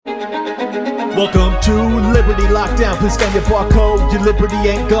Welcome to Liberty Lockdown. Please scan your barcode. Your liberty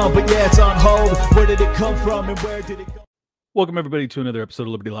ain't gone, but yeah, it's on hold. Where did it come from and where did it go? Welcome, everybody, to another episode of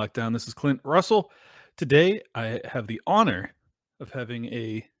Liberty Lockdown. This is Clint Russell. Today, I have the honor of having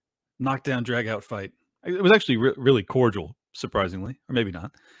a knockdown, drag-out fight. It was actually really cordial, surprisingly, or maybe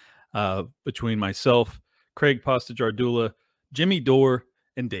not, between myself, Craig Pasta-Jardula, Jimmy Dore,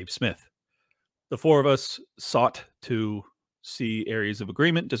 and Dave Smith. The four of us sought to see areas of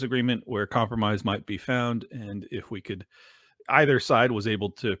agreement, disagreement, where compromise might be found, and if we could, either side was able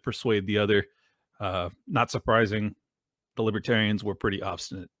to persuade the other. Not surprising, the libertarians were pretty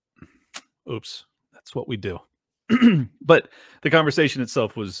obstinate. Oops, that's what we do. But the conversation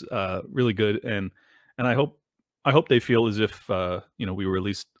itself was really good, and I hope they feel as if we were at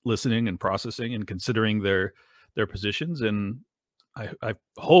least listening and processing and considering their positions, and I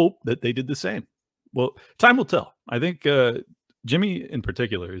hope that they did the same. Well, time will tell. I think Jimmy in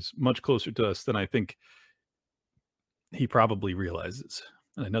particular is much closer to us than I think he probably realizes.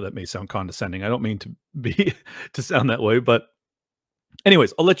 And I know that may sound condescending. I don't mean to sound that way, but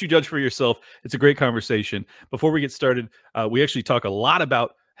anyways, I'll let you judge for yourself. It's a great conversation. Before we get started, we actually talk a lot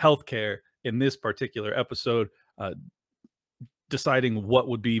about healthcare in this particular episode, deciding what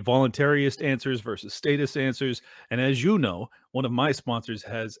would be voluntarist answers versus statist answers. And as you know, one of my sponsors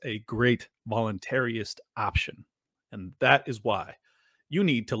has a great voluntarist option. And that is why you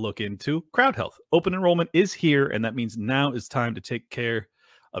need to look into Crowd Health. Open enrollment is here, and that means now is time to take care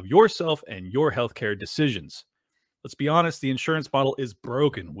of yourself and your healthcare decisions. Let's be honest, the insurance model is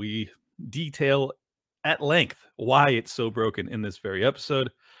broken. We detail at length why it's so broken in this very episode.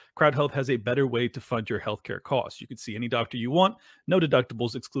 Crowd Health has a better way to fund your healthcare costs. You can see any doctor you want, no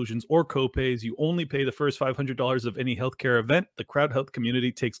deductibles, exclusions, or copays. You only pay the first $500 of any healthcare event. The Crowd Health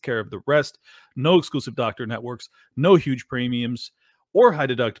community takes care of the rest. No exclusive doctor networks, no huge premiums or high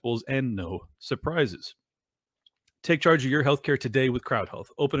deductibles, and no surprises. Take charge of your healthcare today with Crowd Health.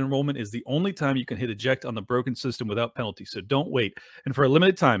 Open enrollment is the only time you can hit eject on the broken system without penalty, so don't wait. And for a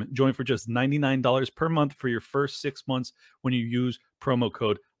limited time, join for just $99 per month for your first 6 months when you use promo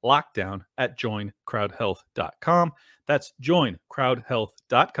code LOCKDOWN at joincrowdhealth.com. That's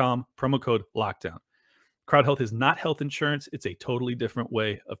joincrowdhealth.com, promo code LOCKDOWN. Crowd Health is not health insurance. It's a totally different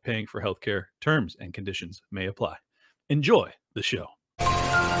way of paying for healthcare. Terms and conditions may apply. Enjoy the show.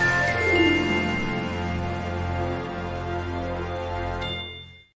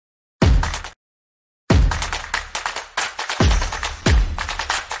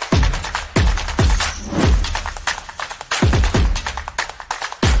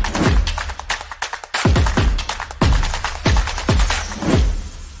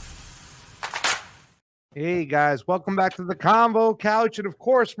 Hey guys, welcome back to the Convo Couch. And of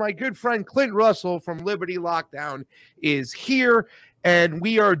course, my good friend Clint Russell from Liberty Lockdown is here. And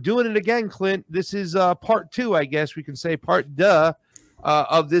we are doing it again, Clint. This is part two, I guess we can say part duh,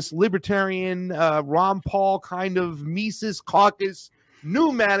 of this libertarian Ron Paul kind of Mises caucus,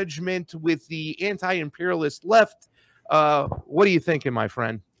 new management with the anti-imperialist left. What are you thinking, my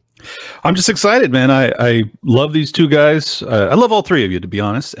friend? I'm just excited, man. I love these two guys. I love all three of you, to be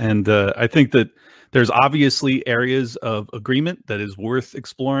honest. And I think that there's obviously areas of agreement that is worth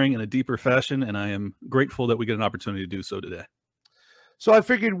exploring in a deeper fashion, and I am grateful that we get an opportunity to do so today. So I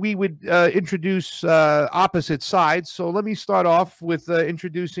figured we would introduce opposite sides. So let me start off with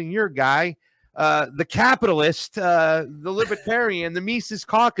introducing your guy, the capitalist, the libertarian, the Mises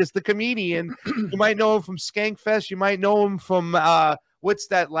Caucus, the comedian. You might know him from Skankfest. You might know him from what's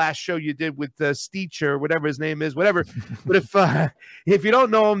that last show you did with Steech or whatever his name is, whatever. But if you don't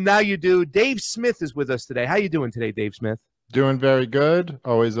know him, now you do. Dave Smith is with us today. How you doing today, Dave Smith? Doing very good.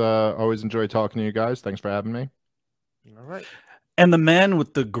 Always enjoy talking to you guys. Thanks for having me. All right. And the man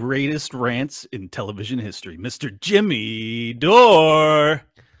with the greatest rants in television history, Mr. Jimmy Dore.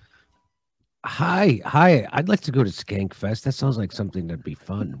 Hi. I'd like to go to Skankfest. That sounds like something that'd be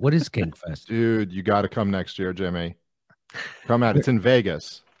fun. What is Skankfest? Dude, you got to come next year, Jimmy. Come out. It's in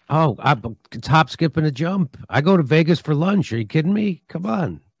Vegas. Oh, it's hop, skip, and a jump. I go to Vegas for lunch. Are you kidding me? Come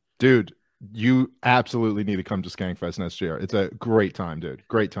on. Dude, you absolutely need to come to Skankfest next year. It's a great time, dude.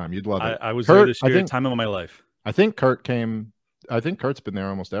 Great time. You'd love it. I was there this year, time of my life. I think Kurt's been there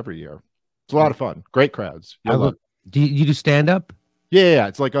almost every year. It's a lot of fun. Great crowds. Do you do stand-up? Yeah.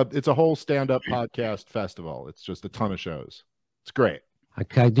 It's like it's a whole stand-up podcast festival. It's just a ton of shows. It's great.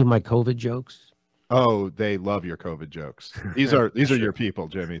 Can I do my COVID jokes? Oh, they love your COVID jokes. These are your people,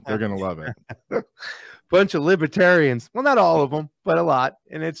 Jimmy. They're gonna love it. Bunch of libertarians. Well, not all of them, but a lot.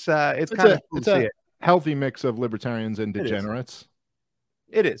 And it's kind of cool to see it. Healthy mix of libertarians and degenerates.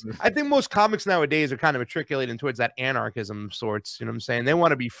 It is. I think most comics nowadays are kind of matriculating towards that anarchism of sorts. You know what I'm saying? They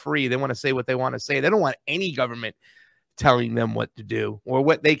want to be free. They want to say what they want to say. They don't want any government telling them what to do or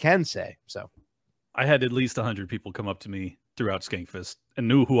what they can say. So I had at least 100 people come up to me throughout Skankfest and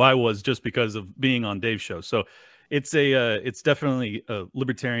knew who I was just because of being on Dave's show. So it's it's definitely a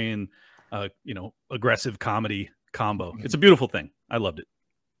libertarian, aggressive comedy combo. It's a beautiful thing. I loved it.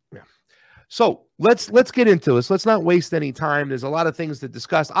 Yeah. So let's get into this. Let's not waste any time. There's a lot of things to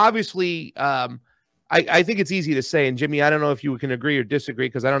discuss. Obviously, I think it's easy to say, and Jimmy, I don't know if you can agree or disagree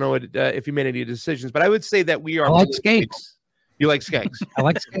because I don't know if you made any decisions, but I would say that we are. I like skanks. You like skanks? I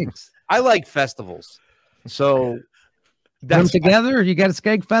like skanks. I like festivals. So Put them that's together, you got a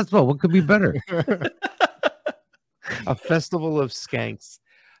skank festival. What could be better? a festival of skanks.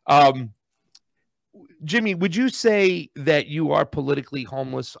 Jimmy, would you say that you are politically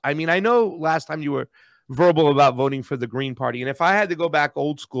homeless? I mean, I know last time you were verbal about voting for the Green Party, and if I had to go back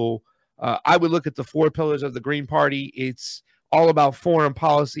old school, I would look at the 4 pillars of the Green Party. It's all about foreign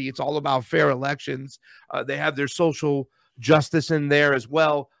policy. It's all about fair elections. They have their social justice in there as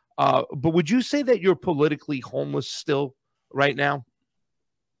well. But would you say that you're politically homeless still right now?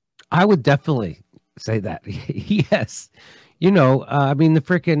 I would definitely say that. Yes. I mean, the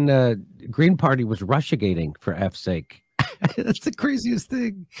freaking Green Party was Russiagating, for F's sake. That's the craziest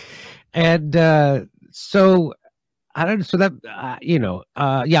thing. And so I don't, so that,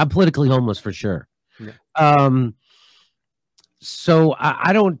 I'm politically homeless for sure. Yeah. So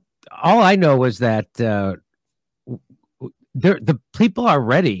I don't, all I know is that the people are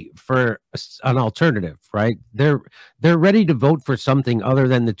ready for an alternative, right? They're ready to vote for something other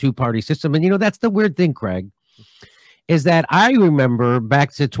than the 2-party system. And, that's the weird thing, Craig, is that I remember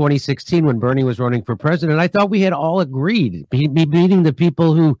back to 2016 when Bernie was running for president, I thought we had all agreed, meeting the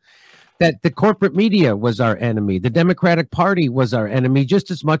people that the corporate media was our enemy. The Democratic Party was our enemy just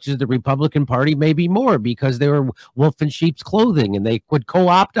as much as the Republican Party, maybe more, because they were wolf in sheep's clothing and they would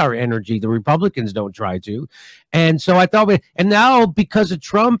co-opt our energy. The Republicans don't try to. And so I thought, and now because of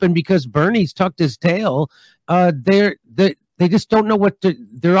Trump and because Bernie's tucked his tail, they just don't know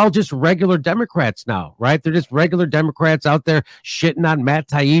they're all just regular Democrats now, right? They're just regular Democrats out there shitting on Matt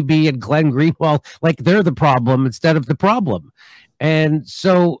Taibbi and Glenn Greenwald like they're the problem instead of the problem. And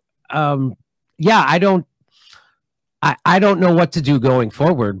so, I don't know what to do going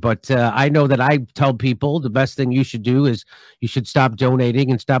forward, but I know that I tell people the best thing you should do is you should stop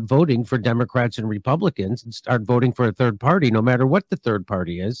donating and stop voting for Democrats and Republicans and start voting for a third party, no matter what the third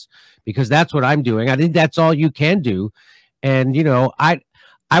party is, because that's what I'm doing. I think that's all you can do. And, I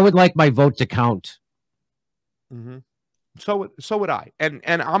would like my vote to count. Mm-hmm. So would I. And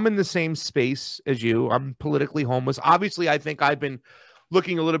I'm in the same space as you. I'm politically homeless. Obviously, I think I've been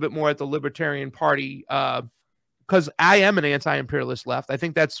looking a little bit more at the Libertarian Party because I am an anti-imperialist left. I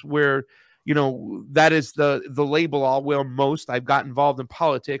think that's where, that is the label I'll wear most. I've got involved in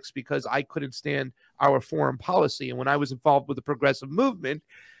politics because I couldn't stand our foreign policy. And when I was involved with the progressive movement,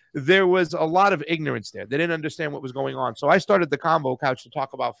 there was a lot of ignorance there. They didn't understand what was going on. So I started the Combo Couch to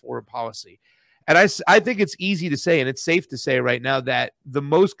talk about foreign policy. And I think it's easy to say, and it's safe to say right now, that the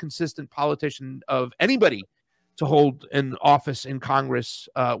most consistent politician of anybody to hold an office in Congress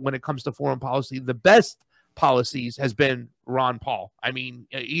when it comes to foreign policy, the best policies has been Ron Paul. I mean,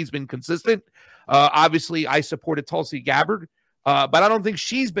 he's been consistent. Obviously, I supported Tulsi Gabbard, but I don't think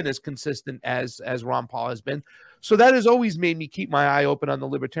she's been as consistent as Ron Paul has been. So that has always made me keep my eye open on the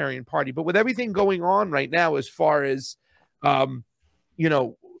Libertarian Party. But with everything going on right now, as far as,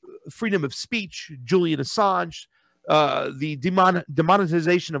 freedom of speech, Julian Assange, the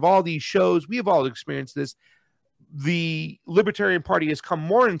demonetization of all these shows, we have all experienced this. The Libertarian Party has come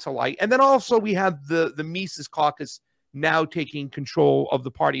more into light. And then also we have the Mises Caucus now taking control of the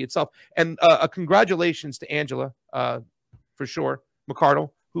party itself. And congratulations to Angela, for sure,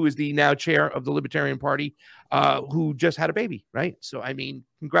 McArdle, who is the now chair of the Libertarian Party, who just had a baby, right? So, I mean,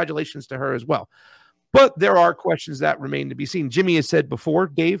 congratulations to her as well. But there are questions that remain to be seen. Jimmy has said before,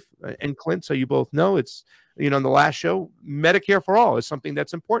 Dave and Clint, so you both know, it's, in the last show, Medicare for all is something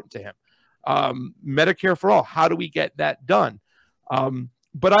that's important to him. Medicare for all, how do we get that done?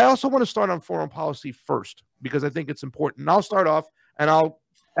 But I also want to start on foreign policy first, because I think it's important. And I'll start off and I'll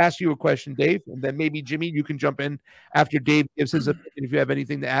ask you a question, Dave, and then maybe Jimmy, you can jump in after Dave gives his opinion if you have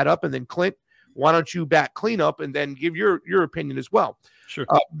anything to add up. And then Clint, why don't you back clean up and then give your opinion as well? Sure.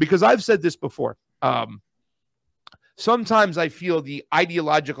 Because I've said this before. Sometimes I feel the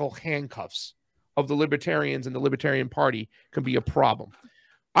ideological handcuffs of the Libertarians and the Libertarian Party can be a problem.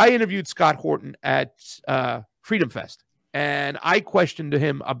 I interviewed Scott Horton at Freedom Fest, and I questioned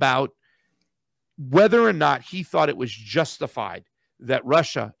him about whether or not he thought it was justified that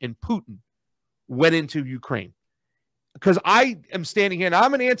Russia and Putin went into Ukraine. Because I am standing here, and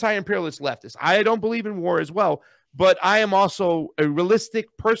I'm an anti-imperialist leftist. I don't believe in war as well, but I am also a realistic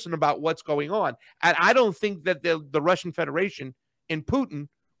person about what's going on. And I don't think that the Russian Federation and Putin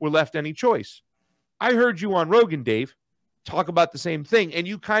were left any choice. I heard you on Rogan, Dave, talk about the same thing, and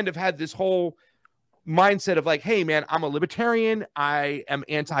you kind of had this whole mindset of like, hey, man, I'm a libertarian. I am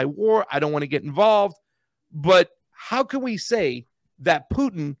anti-war. I don't want to get involved. But how can we say that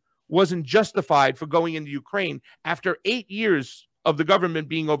Putin wasn't justified for going into Ukraine after 8 years of the government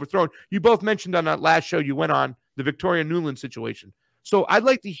being overthrown? You both mentioned on that last show you went on the Victoria Nuland situation. So I'd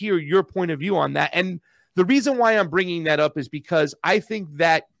like to hear your point of view on that. And the reason why I'm bringing that up is because I think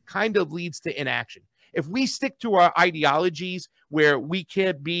that kind of leads to inaction. If we stick to our ideologies where we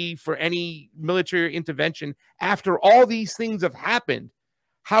can't be for any military intervention after all these things have happened,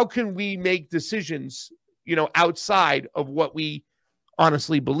 how can we make decisions, outside of what we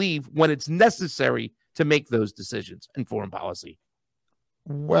honestly believe when it's necessary to make those decisions in foreign policy?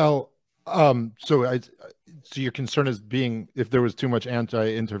 Well, so your concern is being if there was too much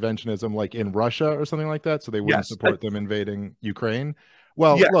anti-interventionism, like in Russia or something like that, so they wouldn't support them invading Ukraine.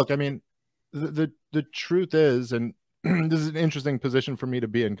 Well, look, I mean, the truth is, and this is an interesting position for me to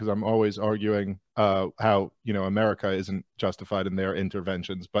be in because I'm always arguing how America isn't justified in their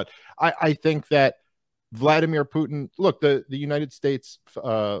interventions, but I think that Vladimir Putin, look, the United States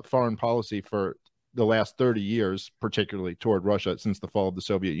foreign policy for the last 30 years, particularly toward Russia since the fall of the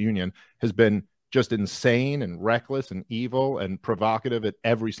Soviet Union, has been just insane and reckless and evil and provocative at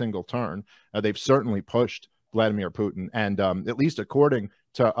every single turn. They've certainly pushed Vladimir Putin. And at least according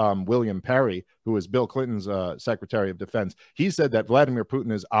to William Perry, who is Bill Clinton's Secretary of Defense, he said that Vladimir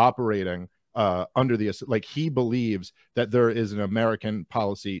Putin is operating under he believes that there is an American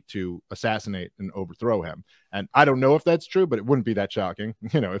policy to assassinate and overthrow him. And I don't know if that's true, but it wouldn't be that shocking,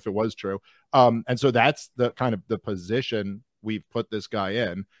 if it was true. And so that's the kind of the position we've put this guy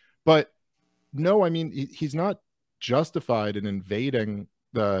in. But no, I mean, he's not justified in invading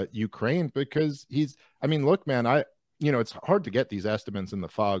the Ukraine because look, man, it's hard to get these estimates in the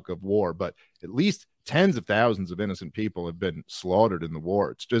fog of war, but at least tens of thousands of innocent people have been slaughtered in the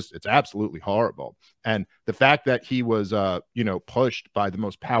war. It's absolutely horrible. And the fact that he was, pushed by the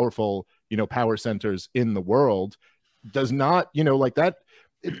most powerful, power centers in the world does not, like that.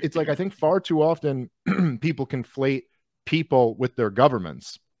 It's like, I think far too often people conflate people with their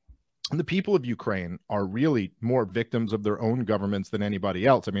governments. And the people of Ukraine are really more victims of their own governments than anybody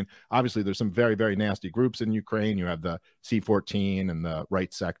else. I mean, obviously, there's some very, very nasty groups in Ukraine. You have the C-14 and the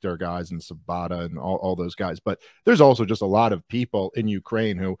Right Sector guys and Sabata and all those guys. But there's also just a lot of people in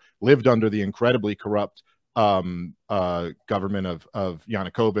Ukraine who lived under the incredibly corrupt government of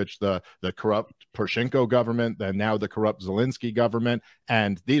Yanukovych, the corrupt Poroshenko government, and now the corrupt Zelensky government.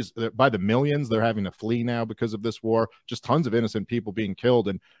 And these, by the millions, they're having to flee now because of this war. Just tons of innocent people being killed.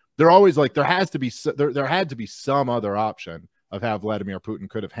 And they're always like, there had to be some other option of how Vladimir Putin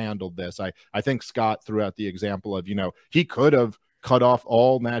could have handled this. I think Scott threw out the example of, he could have cut off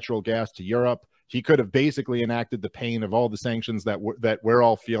all natural gas to Europe. He could have basically enacted the pain of all the sanctions that we're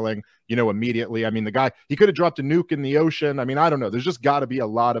all feeling, immediately. I mean, the guy, he could have dropped a nuke in the ocean. I mean, I don't know. There's just got to be a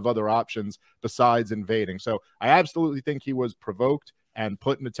lot of other options besides invading. So I absolutely think he was provoked and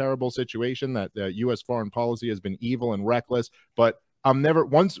put in a terrible situation, that the U.S. foreign policy has been evil and reckless. But I'm never,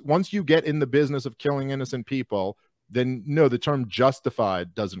 once you get in the business of killing innocent people, then no, the term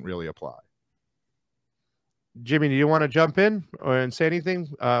justified doesn't really apply. Jimmy, do you want to jump in and say anything?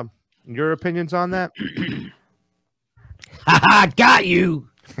 Your opinions on that? Got you.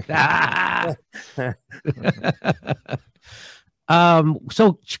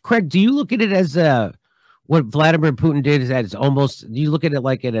 So Craig, do you look at it as what Vladimir Putin did? Is that it's almost, do you look at it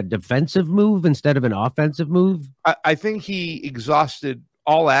like in a defensive move instead of an offensive move? I think he exhausted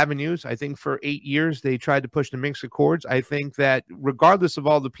all avenues. I think for 8 years they tried to push the Minsk Accords. I think that regardless of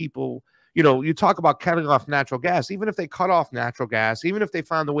all the people, you talk about cutting off natural gas. Even if they cut off natural gas, even if they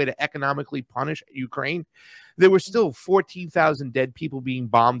found a way to economically punish Ukraine, there were still 14,000 dead people being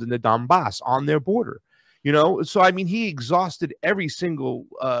bombed in the Donbass on their border. So I mean, he exhausted every single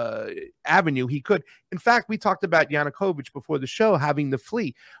avenue he could. In fact, we talked about Yanukovych before the show having to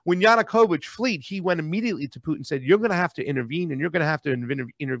flee. When Yanukovych fled, he went immediately to Putin and said, "You're going to have to intervene, and you're going to have to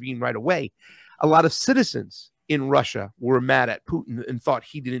intervene right away." A lot of citizens in Russia were mad at Putin and thought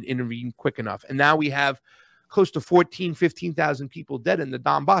he didn't intervene quick enough. And now we have close to 15,000 people dead in the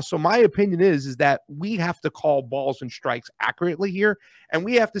Donbass. So my opinion is that we have to call balls and strikes accurately here. And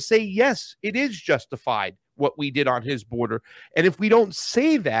we have to say, yes, it is justified what we did on his border. And if we don't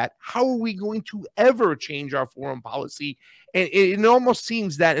say that, how are we going to ever change our foreign policy? And it almost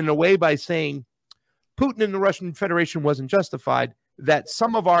seems that in a way, by saying Putin and the Russian Federation wasn't justified, that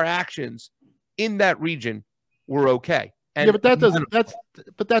some of our actions in that region were okay. And yeah, but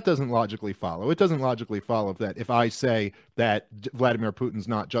that doesn't logically follow. It doesn't logically follow that if I say that Vladimir Putin's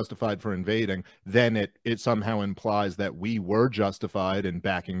not justified for invading, then it somehow implies that we were justified in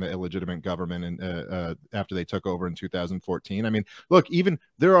backing the illegitimate government and after they took over in 2014. I mean, look, even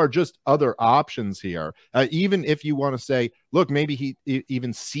there are just other options here. Even if you want to say, look, maybe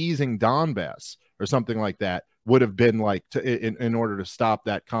even seizing Donbass or something like that would have been like in order to stop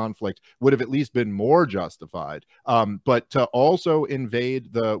that conflict would have at least been more justified. But to also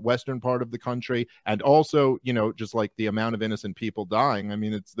invade the western part of the country and also, just like the amount of innocent people dying. I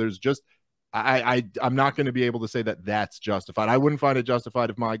mean, I'm not going to be able to say that that's justified. I wouldn't find it justified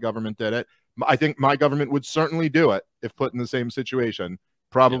if my government did it. I think my government would certainly do it if put in the same situation,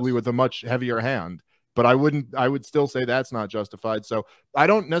 probably with a much heavier hand. But I would still say that's not justified. So I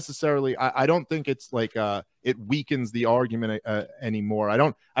don't necessarily, I don't think it's like it weakens the argument anymore. I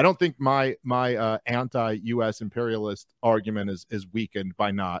don't think my anti-US imperialist argument is weakened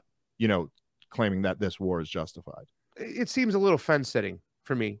by not, claiming that this war is justified. It seems a little fence sitting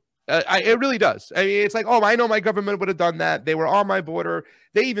for me. It really does. I mean, it's like, oh, I know my government would have done that. They were on my border.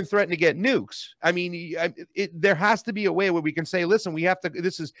 They even threatened to get nukes. I mean, there has to be a way where we can say, listen, we have to,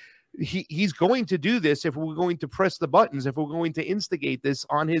 he's going to do this if we're going to press the buttons, if we're going to instigate this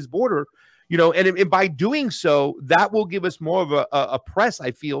on his border, and by doing so, that will give us more of a press,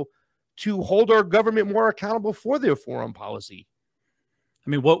 I feel, to hold our government more accountable for their foreign policy. I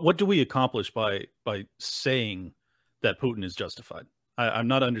mean, what do we accomplish by saying that Putin is justified? I'm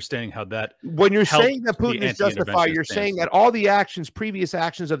not understanding how that. When you're saying that Putin is justified, you're saying that all the previous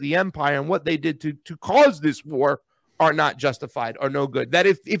actions of the empire and what they did to cause this war are not justified or no good. That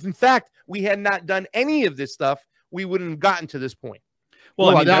if in fact we had not done any of this stuff, we wouldn't have gotten to this point.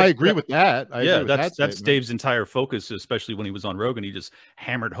 Well, I agree with that. That's Dave's entire focus, especially when he was on Rogan. He just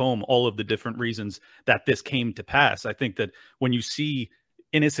hammered home all of the different reasons that this came to pass. I think that when you see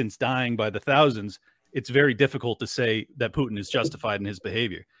innocents dying by the thousands, it's very difficult to say that Putin is justified in his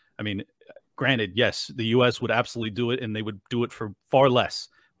behavior. I mean, granted, yes, the U.S. would absolutely do it, and they would do it for far less,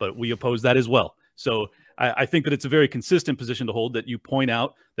 but we oppose that as well. So I think that it's a very consistent position to hold, that you point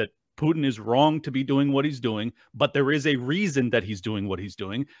out that Putin is wrong to be doing what he's doing, but there is a reason that he's doing what he's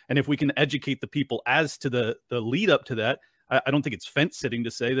doing. And if we can educate the people as to the lead up to that, I don't think it's fence sitting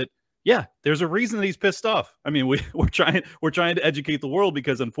to say that, yeah, there's a reason that he's pissed off. I mean, we're trying to educate the world,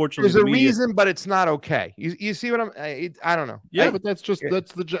 because unfortunately there's a reason, but it's not okay. You see what I don't know. Yeah, but that's just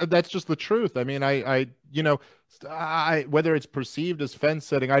the truth. I mean, I whether it's perceived as fence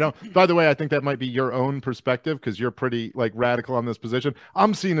sitting, I don't. By the way, I think that might be your own perspective, because you're pretty radical on this position.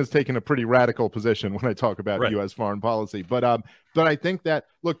 I'm seen as taking a pretty radical position when I talk about U.S. foreign policy. But I think that,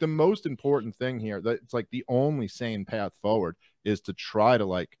 look, the most important thing here, that it's like the only sane path forward, is to try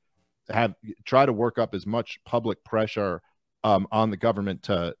to work up as much public pressure on the government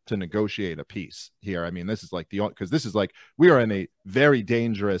to negotiate a peace here. I mean, this is because this is we are in a very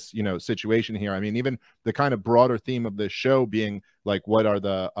dangerous, situation here. I mean, even the kind of broader theme of this show being what are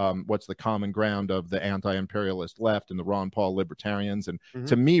the what's the common ground of the anti-imperialist left and the Ron Paul libertarians. And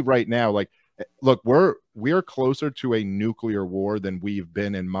to me right now, look, we're closer to a nuclear war than we've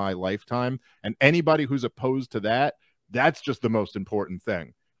been in my lifetime. And anybody who's opposed to that, that's just the most important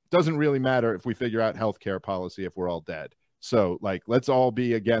thing. Doesn't really matter if we figure out healthcare policy if we're all dead. So let's all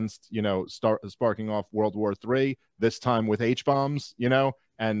be against, sparking off World War III, this time with H-bombs,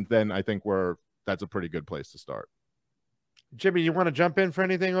 and then I think that's a pretty good place to start. Jimmy, you want to jump in for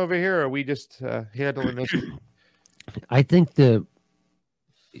anything over here, or are we just handling this? I think the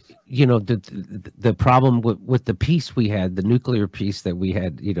problem with the peace we had, the nuclear peace that we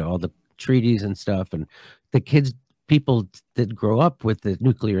had, all the treaties and stuff, and people that grow up with the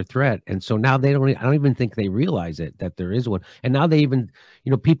nuclear threat, and so now I don't even think they realize that there is one. And now they even,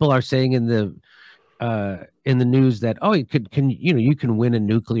 people are saying in the news that, oh, you can win a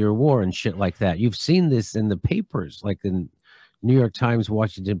nuclear war and shit like that. You've seen this in the papers, like in New York Times,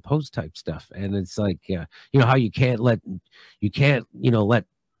 Washington Post type stuff, and it's how you can't let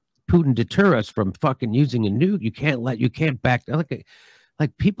Putin deter us from fucking using a nuke. You can't back down.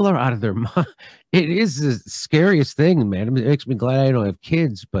 Like people are out of their mind. It is the scariest thing, man. It makes me glad I don't have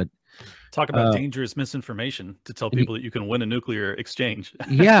kids, but talk about dangerous misinformation to tell people that you can win a nuclear exchange.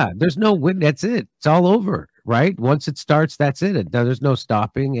 Yeah, there's no win. That's it. It's all over, right? Once it starts, that's it. There's no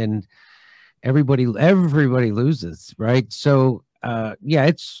stopping, and everybody loses, right? So,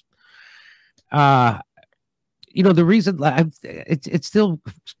 it's the reason it's still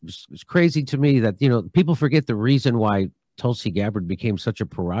crazy to me that people forget the reason why Tulsi Gabbard became such a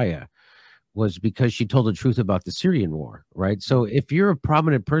pariah was because she told the truth about the Syrian war, right? So if you're a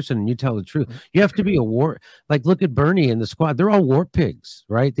prominent person and you tell the truth, you have to be a war. Like, look at Bernie and the squad; they're all war pigs,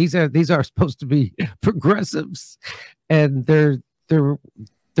 right? These are supposed to be progressives, and they're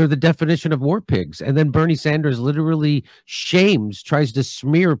the definition of war pigs. And then Bernie Sanders literally tries to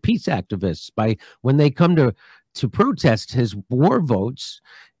smear peace activists by when they come to protest his war votes.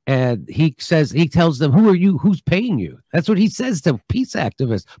 And he tells them, who are you? Who's paying you? That's what he says to peace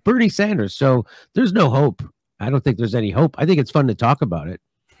activists, Bernie Sanders. So there's no hope. I don't think there's any hope. I think it's fun to talk about it.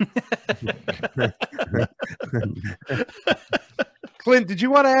 Clint, did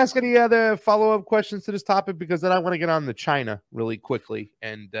you want to ask any other follow-up questions to this topic? Because then I want to get on to China really quickly.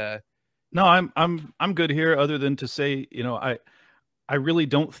 And no, I'm good here. Other than to say, I really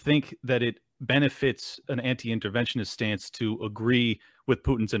don't think that it benefits an anti-interventionist stance to agree with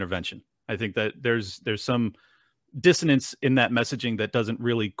Putin's intervention. I think that there's some dissonance in that messaging that doesn't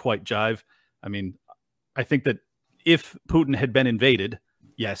really quite jive. I mean, I think that if Putin had been invaded,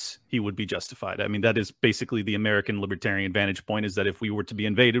 yes, he would be justified. I mean, that is basically the American libertarian vantage point, is that if we were to be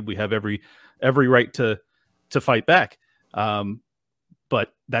invaded, we have every right to fight back.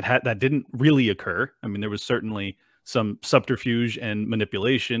 But that didn't really occur. I mean, there was certainly some subterfuge and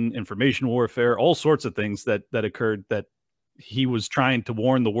manipulation, information warfare, all sorts of things that occurred that he was trying to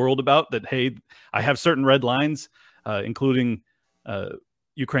warn the world about, that, hey, I have certain red lines, including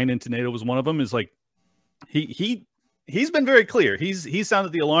Ukraine into NATO was one of them. Is like, he's been very clear. He's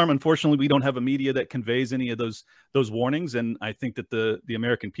sounded the alarm. Unfortunately, we don't have a media that conveys any of those warnings. And I think that the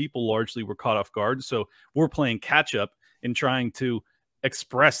American people largely were caught off guard. So we're playing catch up in trying to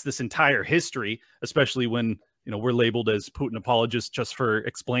express this entire history, especially when, we're labeled as Putin apologists just for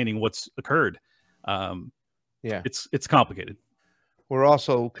explaining what's occurred. It's complicated. We're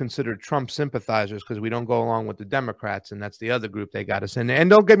also considered Trump sympathizers because we don't go along with the Democrats, and that's the other group they got us in. And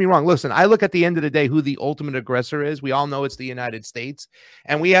don't get me wrong. Listen, I look at the end of the day who the ultimate aggressor is. We all know it's the United States,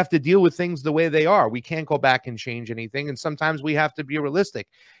 and we have to deal with things the way they are. We can't go back and change anything, and sometimes we have to be realistic.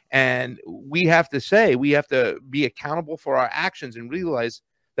 And we have to be accountable for our actions and realize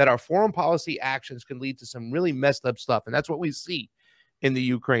that our foreign policy actions can lead to some really messed up stuff. And that's what we see in the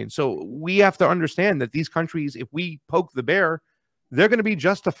Ukraine. So we have to understand that these countries, if we poke the bear, they're going to be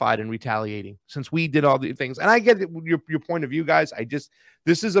justified in retaliating since we did all the things. And I get your point of view, guys.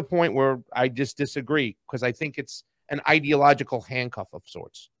 This is a point where I just disagree, because I think it's an ideological handcuff of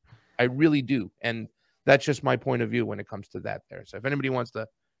sorts. I really do. And that's just my point of view when it comes to that there. So if anybody wants to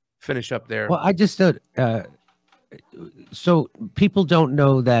finish up there. Well, I just so people don't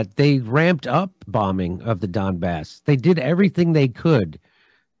know that they ramped up bombing of the Donbass. They did everything they could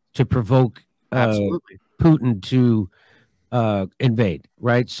to provoke Putin to invade,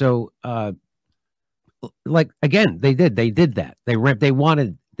 right? So again, they did that. They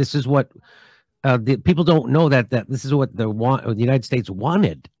wanted, this is what the people don't know, that this is what the United States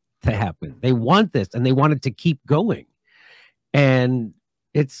wanted to happen. They want this, and they wanted to keep going. And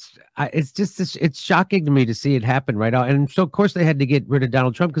it's shocking to me to see it happen right now. And so of course they had to get rid of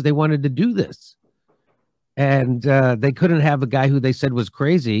Donald Trump because they wanted to do this. And they couldn't have a guy who they said was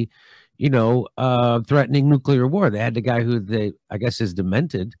crazy, threatening nuclear war. They had the guy who I guess is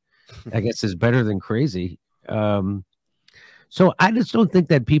demented, I guess is better than crazy. So I just don't think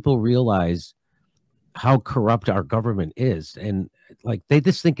that people realize how corrupt our government is. And like, they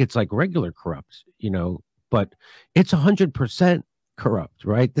just think it's like regular corrupt, but it's 100% corrupt,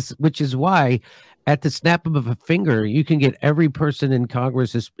 right? Which is why at the snap of a finger, you can get every person in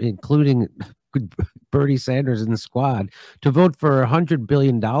Congress, including Bernie Sanders and the squad, to vote for $100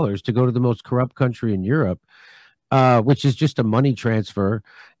 billion to go to the most corrupt country in Europe, which is just a money transfer.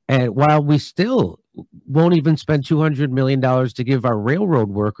 And while we still won't even spend $200 million to give our railroad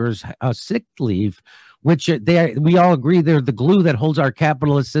workers a sick leave, which we all agree they're the glue that holds our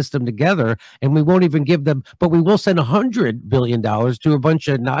capitalist system together, and we won't even give them, but we will send $100 billion to a bunch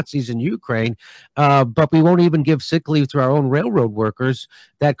of Nazis in Ukraine, but we won't even give sick leave to our own railroad workers.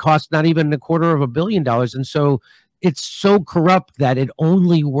 That costs not even $250 million. And so it's so corrupt that it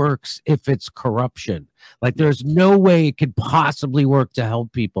only works if it's corruption. Like, there's no way it could possibly work to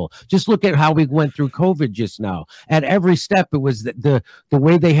help people. Just look at how we went through COVID just now. At every step, it was the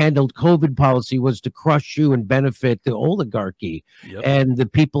way they handled COVID policy was to crush you and benefit the oligarchy and the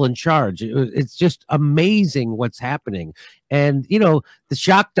people in charge. It's just amazing what's happening. And, the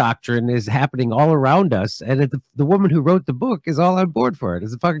shock doctrine is happening all around us. And the woman who wrote the book is all on board for it.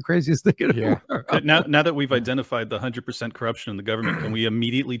 It's the fucking craziest thing in the world. Now that we've identified the 100% corruption in the government, can we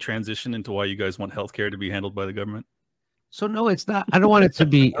immediately transition into why you guys want healthcare to be handled by the government? So no, it's not. I don't want it to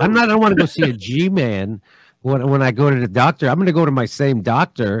be. I don't want to go see a G-man when I go to the doctor. I'm going to go to my same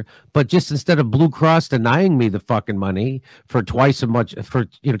doctor, but just instead of Blue Cross denying me the fucking money for twice as much, for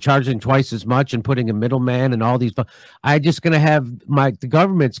charging twice as much and putting a middleman and all these, I just going to have the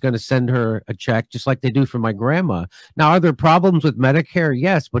government's going to send her a check just like they do for my grandma. Now, are there problems with Medicare?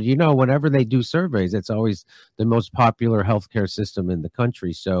 Yes, but whenever they do surveys, it's always the most popular healthcare system in the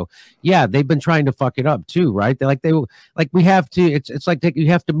country. So yeah, they've been trying to fuck it up too, right? We have to. It's like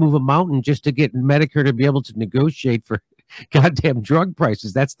you have to move a mountain just to get Medicare to be able to negotiate for goddamn drug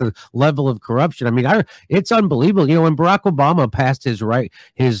prices. That's the level of corruption. I mean, it's unbelievable. When Barack Obama passed his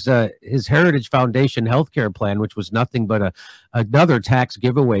Heritage Foundation healthcare plan, which was nothing but another tax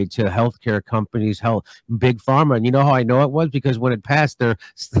giveaway to healthcare companies, big pharma. And you know how I know it was? Because when it passed, their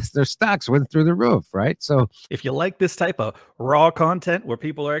stocks went through the roof, right? So if you like this type of raw content where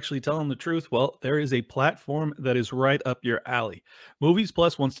people are actually telling the truth, well, there is a platform that is right up your alley. Movies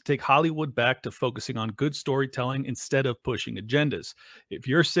Plus wants to take Hollywood back to focusing on good storytelling instead of pushing agendas. If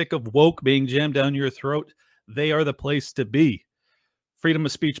you're sick of woke being jammed down your throat, they are the place to be. Freedom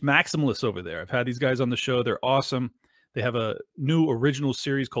of speech maximalists over there. I've had these guys on the show. They're awesome. They have a new original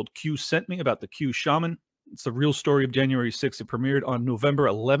series called Q Sent Me about the Q Shaman. It's the real story of January 6th. It premiered on November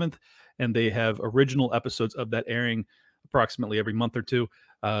 11th, and they have original episodes of that airing approximately every month or two,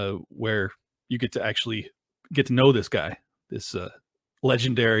 where you get to actually get to know this guy, this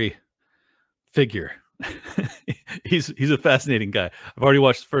legendary figure. He's a fascinating guy. I've already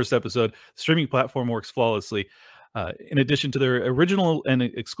watched the first episode. The streaming platform works flawlessly. In addition to their original and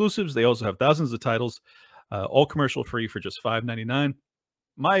exclusives, they also have thousands of titles, all commercial free for just $5.99.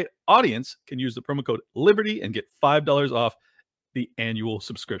 My audience can use the promo code Liberty and get $5 off the annual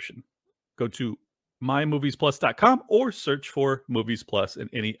subscription. Go to mymoviesplus.com or search for Movies Plus in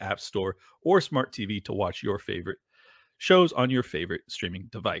any app store or smart TV to watch your favorite shows on your favorite streaming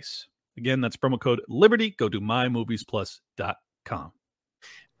device. Again, that's promo code Liberty. Go to mymoviesplus.com.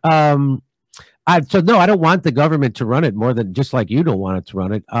 So no, I don't want the government to run it more than just like you don't want it to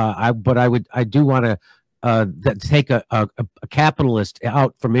run it. I do want to take a capitalist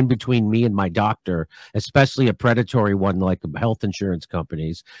out from in between me and my doctor, especially a predatory one like health insurance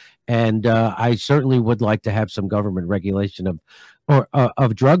companies. And I certainly would like to have some government regulation of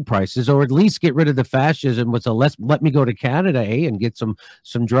drug prices, or at least get rid of the fascism with let me go to Canada, and get some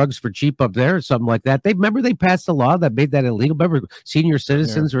drugs for cheap up there or something like that. They passed a law that made that illegal. Remember, senior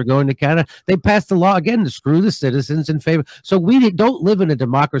citizens were going to Canada. They passed the law again to screw the citizens in favor. So we don't live in a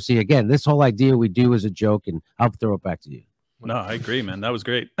democracy again. This whole idea we do is a joke, and I'll throw it back to you. No, I agree, man. That was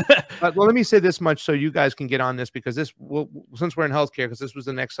great. Well, let me say this much so you guys can get on this, because since we're in healthcare, because this was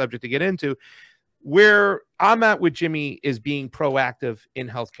the next subject to get into. Where I'm at with Jimmy is being proactive in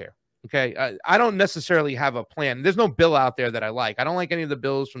healthcare. Okay. I don't necessarily have a plan. There's no bill out there that I like. I don't like any of the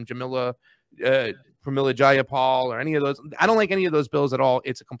bills from Pramila Jayapal or any of those. I don't like any of those bills at all.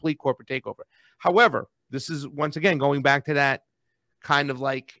 It's a complete corporate takeover. However, this is once again going back to that kind of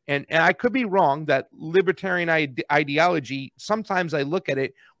like, and I could be wrong, that libertarian ideology, sometimes I look at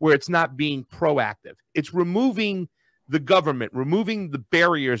it where it's not being proactive. It's removing the government, removing the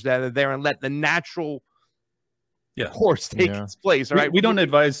barriers that are there, and let the natural course take its place. All right. We don't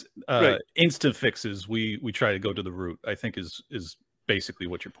advise instant fixes. We try to go to the root, I think is basically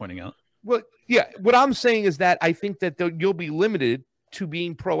what you're pointing out. Well, yeah. What I'm saying is that I think that you'll be limited to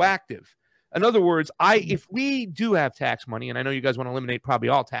being proactive. In other words, if we do have tax money, and I know you guys want to eliminate probably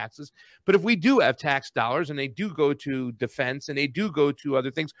all taxes, but if we do have tax dollars and they do go to defense and they do go to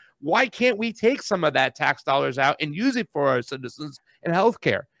other things, why can't we take some of that tax dollars out and use it for our citizens in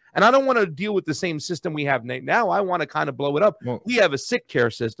healthcare? And I don't want to deal with the same system we have now. I want to kind of blow it up. Well, we have a sick care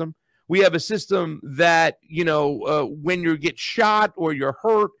system. We have a system that, when you get shot or you're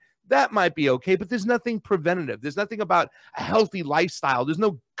hurt, that might be okay, but there's nothing preventative. There's nothing about a healthy lifestyle. There's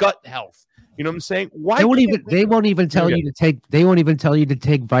no gut health. You know what I'm saying? Why they won't even tell you to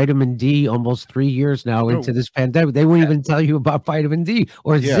take vitamin D almost 3 years now into this pandemic. They won't even tell you about vitamin D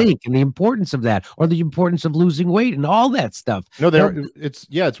or zinc and the importance of that, or the importance of losing weight and all that stuff. No,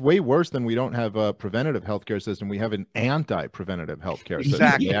 it's way worse than we don't have a preventative healthcare system. We have an anti-preventative healthcare system.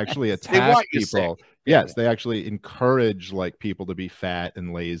 Exactly. They actually attack people. Yes, they actually encourage people to be fat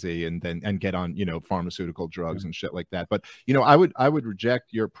and lazy and get on pharmaceutical drugs and shit like that. But I would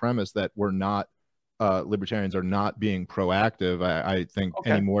reject your premise that we're not libertarians are not being proactive. I think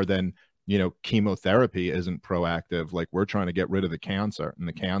any more than chemotherapy isn't proactive. Like, we're trying to get rid of the cancer, and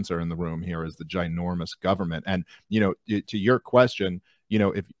the cancer in the room here is the ginormous government. And to your question,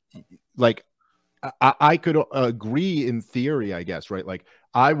 if I could agree in theory, I guess, right? Like,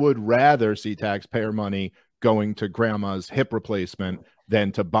 I would rather see taxpayer money going to grandma's hip replacement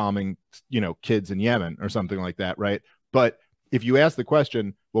than to bombing, kids in Yemen or something like that, right? But if you ask the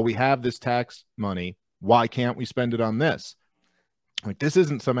question, well, we have this tax money, why can't we spend it on this? Like, this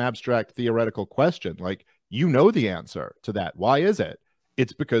isn't some abstract theoretical question. Like, the answer to that. Why is it?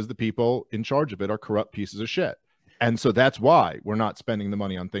 It's because the people in charge of it are corrupt pieces of shit. And so that's why we're not spending the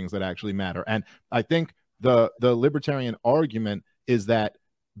money on things that actually matter. And I think the libertarian argument is that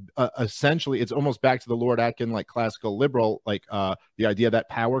essentially it's almost back to the Lord Atkin, like classical liberal, like the idea that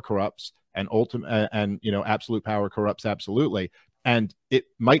power corrupts and absolute power corrupts absolutely. And it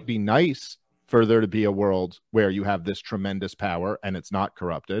might be nice for there to be a world where you have this tremendous power and it's not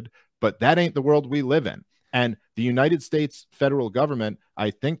corrupted, but that ain't the world we live in. And the United States federal government,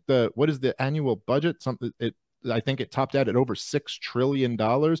 I think what is the annual budget? I think it topped out at over $6 trillion.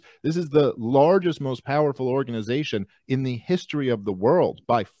 This is the largest, most powerful organization in the history of the world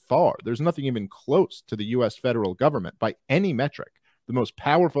by far. There's nothing even close to the U.S. federal government by any metric, the most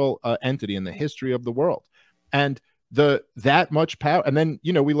powerful entity in the history of the world. And that much power. And then,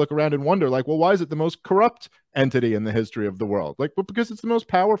 we look around and wonder, like, well, why is it the most corrupt entity in the history of the world? Like, well, because it's the most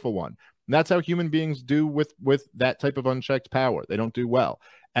powerful one. And that's how human beings do with that type of unchecked power. They don't do well.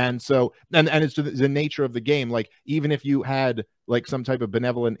 And so, and it's the nature of the game. Like, even if you had like some type of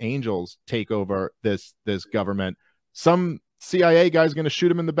benevolent angels take over this government, some CIA guy's going to shoot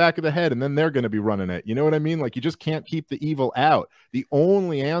him in the back of the head, and then they're going to be running it. You know what I mean? Like, you just can't keep the evil out. The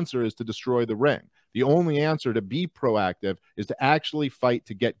only answer is to destroy the ring. The only answer to be proactive is to actually fight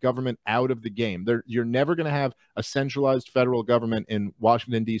to get government out of the game. You're never going to have a centralized federal government in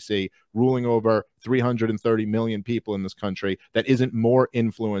Washington, D.C. ruling over 330 million people in this country that isn't more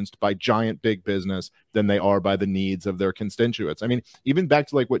influenced by giant big business than they are by the needs of their constituents. I mean, even back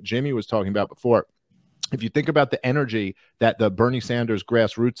to like what Jimmy was talking about before, if you think about the energy that the Bernie Sanders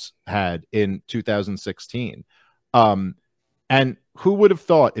grassroots had in 2016, and who would have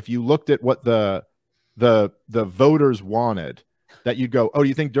thought, if you looked at what the voters wanted, that you'd go, oh,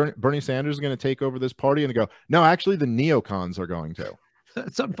 you think Bernie Sanders is going to take over this party? And go, no, actually the neocons are going to.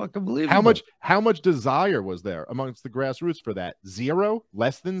 That's unfucking believable. How much desire was there amongst the grassroots for that? Zero,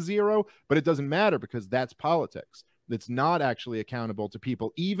 less than zero, but it doesn't matter because that's politics. It's not actually accountable to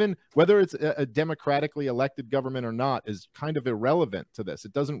people. Even whether it's a democratically elected government or not is kind of irrelevant to this.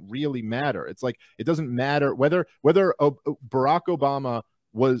 It doesn't really matter. It's like, it doesn't matter whether Barack Obama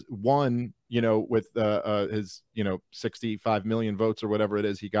won, with his 65 million votes or whatever it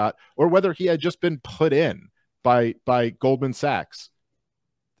is he got, or whether he had just been put in by Goldman Sachs.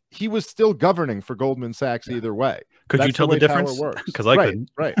 He was still governing for Goldman Sachs either way. Could you tell the difference? Because I couldn't.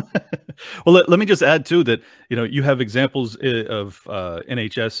 Right. Well, let me just add too that you have examples of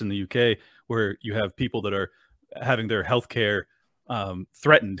NHS in the UK where you have people that are having their healthcare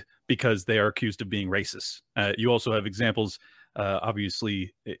threatened because they are accused of being racist. You also have examples,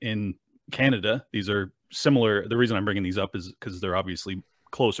 obviously, in Canada. These are similar. The reason I'm bringing these up is because they're obviously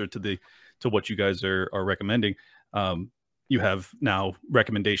closer to what you guys are recommending. You have now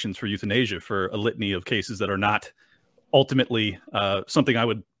recommendations for euthanasia for a litany of cases that are not ultimately something I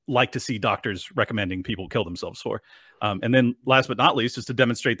would like to see doctors recommending people kill themselves for. And then last but not least is to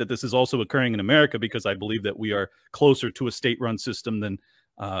demonstrate that this is also occurring in America, because I believe that we are closer to a state-run system than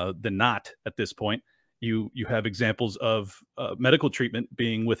not at this point. You have examples of medical treatment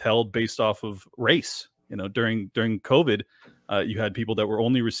being withheld based off of race. During COVID, you had people that were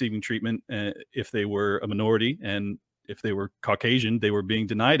only receiving treatment if they were a minority, and if they were Caucasian, they were being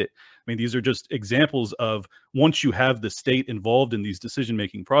denied it. I mean, these are just examples of, once you have the state involved in these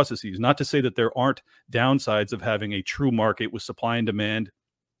decision-making processes, not to say that there aren't downsides of having a true market with supply and demand,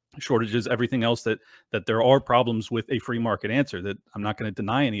 shortages, everything else, that there are problems with a free market answer, that I'm not going to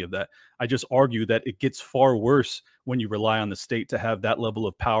deny any of that. I just argue that it gets far worse when you rely on the state to have that level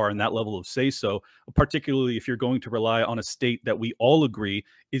of power and that level of say-so, particularly if you're going to rely on a state that we all agree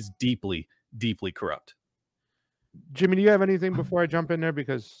is deeply, deeply corrupt. Jimmy, do you have anything before I jump in there?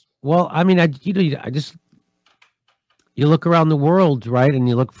 Because, well, I mean, you look around the world, right, and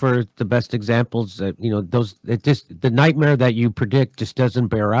you look for the best examples. The nightmare that you predict just doesn't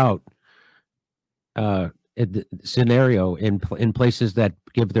bear out. Scenario in places that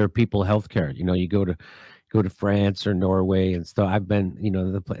give their people health care. You go to France or Norway and stuff. I've been,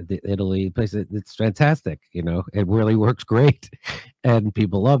 the Italy place. It's fantastic. It really works great, and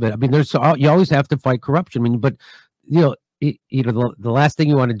people love it. I mean, you always have to fight corruption. I mean, but the last thing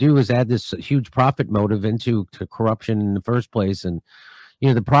you want to do is add this huge profit motive into corruption in the first place. And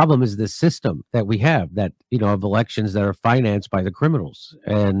the problem is the system that we have, that of elections that are financed by the criminals.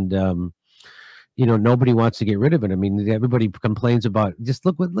 And nobody wants to get rid of it. I mean, everybody complains about, just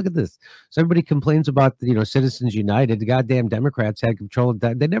look at this. So everybody complains about, Citizens United. The goddamn Democrats had control of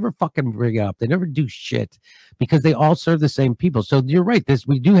that. They never fucking bring it up. They never do shit because they all serve the same people. So you're right.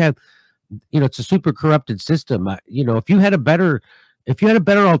 We do have, it's a super corrupted system. If you had a better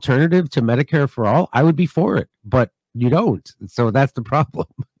alternative to Medicare for all, I would be for it, but you don't. So that's the problem.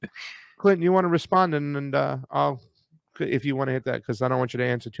 Clinton, you want to respond, and I'll, if you want to hit that, because I don't want you to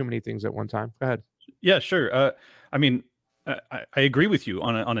answer too many things at one time. Go ahead. Yeah, sure. I mean, I agree with you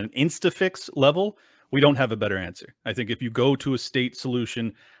on an Instafix level. We don't have a better answer. I think if you go to a state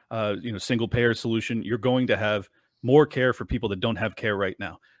solution, single payer solution, you're going to have more care for people that don't have care right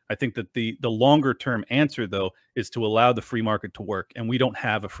now. I think that the longer term answer, though, is to allow the free market to work, and we don't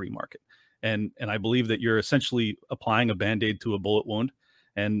have a free market. And I believe that you're essentially applying a Band-Aid to a bullet wound,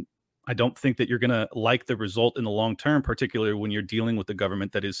 and I don't think that you're going to like the result in the long term, particularly when you're dealing with a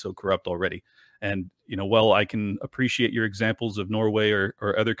government that is so corrupt already. And, while I can appreciate your examples of Norway or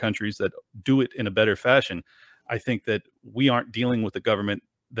other countries that do it in a better fashion, I think that we aren't dealing with a government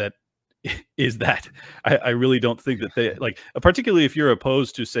that is that. I really don't think that they, particularly if you're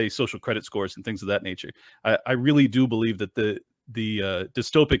opposed to, say, social credit scores and things of that nature. I really do believe that the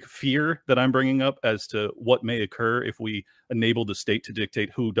dystopic fear that I'm bringing up as to what may occur if we enable the state to dictate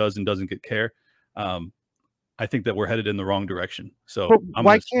who does and doesn't get care, I think that we're headed in the wrong direction. So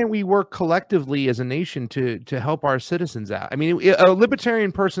why can't we work collectively as a nation to help our citizens out? I mean, a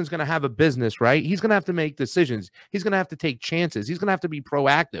libertarian person is going to have a business, right? He's going to have to make decisions. He's going to have to take chances. He's going to have to be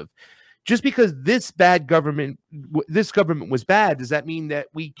proactive. Just because this government was bad, does that mean that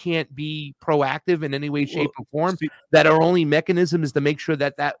we can't be proactive in any way, shape, or form? That our only mechanism is to make sure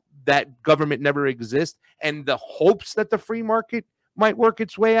that government never exists, and the hopes that the free market might work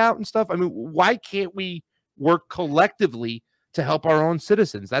its way out and stuff? I mean, why can't we work collectively to help our own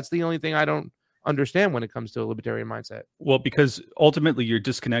citizens? That's the only thing I don't understand when it comes to a libertarian mindset. Well, because ultimately you're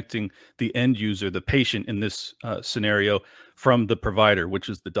disconnecting the end user, the patient in this scenario, from the provider, which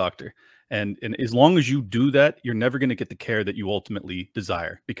is the doctor. And as long as you do that, you're never going to get the care that you ultimately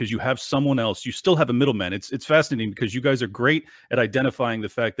desire, because you have someone else. You still have a middleman. It's fascinating because you guys are great at identifying the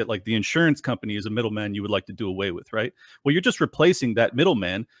fact that, like, the insurance company is a middleman you would like to do away with, right? Well, you're just replacing that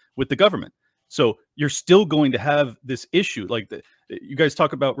middleman with the government. So you're still going to have this issue. You guys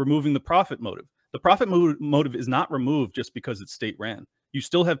talk about removing the profit motive. The profit motive is not removed just because it's state ran. You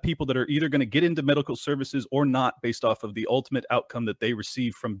still have people that are either going to get into medical services or not, based off of the ultimate outcome that they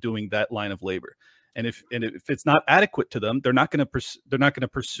receive from doing that line of labor. And if it's not adequate to them, they're not going to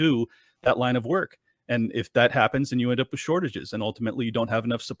pursue that line of work. And if that happens, then you end up with shortages, and ultimately you don't have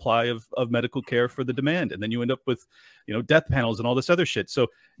enough supply of medical care for the demand, and then you end up with death panels and all this other shit. So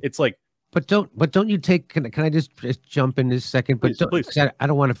it's like, But don't you take? Can I just jump in this second? But please. I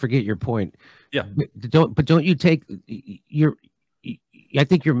don't want to forget your point. Yeah. Don't you take your? I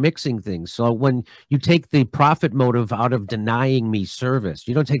think you're mixing things. So when you take the profit motive out of denying me service,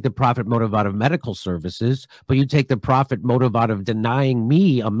 you don't take the profit motive out of medical services, but you take the profit motive out of denying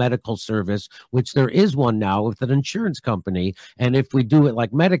me a medical service, which there is one now with an insurance company. And if we do it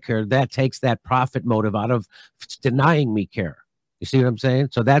like Medicare, that takes that profit motive out of denying me care. You see what I'm saying?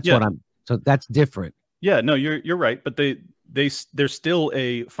 So that's So that's different. Yeah, no, you're right. But there's still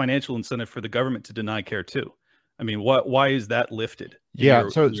a financial incentive for the government to deny care too. I mean, why is that lifted? Yeah.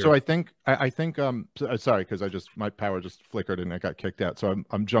 So I think sorry, because my power just flickered and I got kicked out. So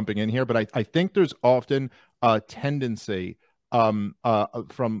I'm jumping in here, but I think there's often a tendency from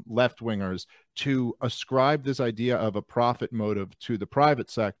left wingers to ascribe this idea of a profit motive to the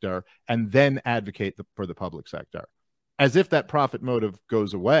private sector and then advocate for the public sector, as if that profit motive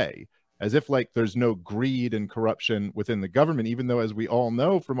goes away, as if there's no greed and corruption within the government, even though, as we all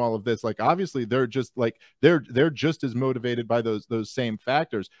know from all of this, obviously they're just they're just as motivated by those same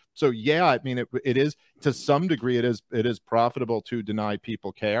factors. So yeah, I mean, it is, to some degree, it is profitable to deny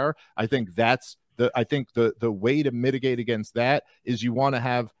people care. I think that's the way to mitigate against that is you want to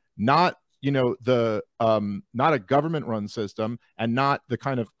have not a government run system, and not the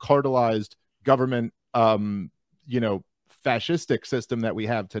kind of cartelized government fascistic system that we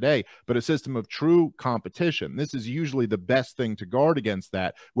have today, but a system of true competition. This is usually the best thing to guard against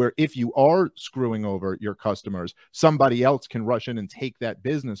that, where if you are screwing over your customers, somebody else can rush in and take that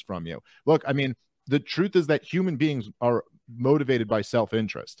business from you. Look, I mean, the truth is that human beings are motivated by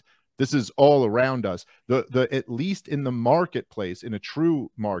self-interest. This is all around us. At least in the marketplace, in a true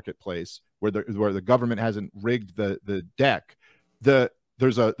marketplace where the government hasn't rigged the deck,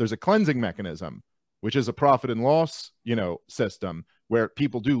 there's a cleansing mechanism, which is a profit and loss, system where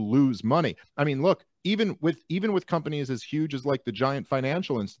people do lose money. I mean, look, even with companies as huge as the giant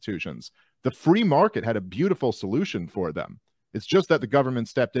financial institutions, The free market had a beautiful solution for them. It's just that the government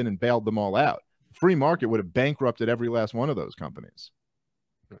stepped in and bailed them all out. Free market would have bankrupted every last one of those companies.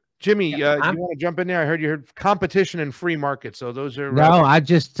 Jimmy, you want to jump in there? I heard you heard competition and free market. So those are no. I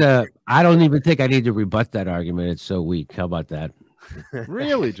just I don't even think I need to rebut that argument. It's so weak. How about that?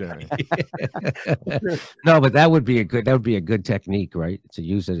 Really, Jimmy? No, but that would be a good technique, right? To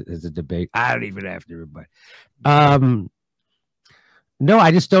use it as a debate. I don't even have to rebut. No,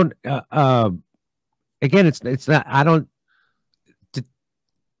 I just don't. Again, it's not.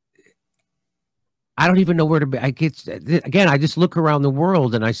 I don't even know where to be. I just look around the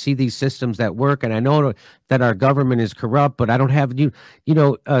world and I see these systems that work, and I know that our government is corrupt, but I don't have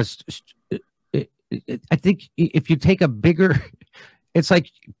I think if you take a bigger, it's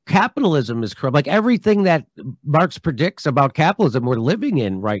like capitalism is corrupt. Like everything that Marx predicts about capitalism, we're living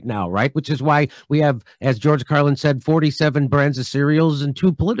in right now, right? Which is why we have, as George Carlin said, 47 brands of cereals and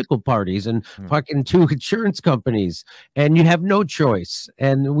 2 political parties and fucking 2 insurance companies, and you have no choice.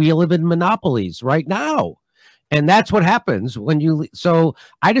 And we live in monopolies right now. And that's what happens when you. So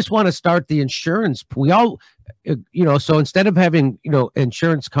I just want to start the insurance. We all, so instead of having,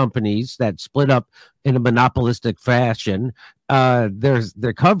 insurance companies that split up in a monopolistic fashion, there's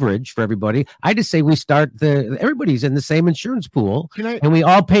their coverage for everybody. I just say we start everybody's in the same insurance pool, and we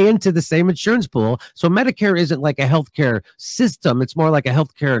all pay into the same insurance pool. So Medicare isn't like a healthcare system; it's more like a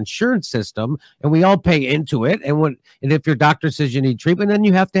healthcare insurance system, and we all pay into it. And if your doctor says you need treatment, then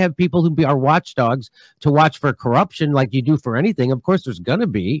you have to have people who are watchdogs to watch for corruption, like you do for anything. Of course, there's gonna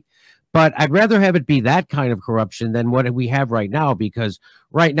be. But I'd rather have it be that kind of corruption than what we have right now, because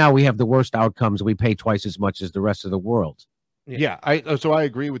right now we have the worst outcomes. We pay twice as much as the rest of the world. Yeah, so I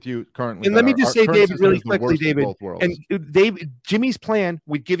agree with you currently. And let me just say, David, really quickly, David, and Jimmy's plan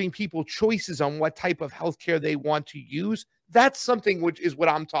with giving people choices on what type of healthcare they want to use, that's something which is what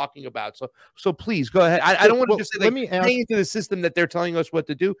I'm talking about. So please go ahead. I don't want to just say paying into the system that they're telling us what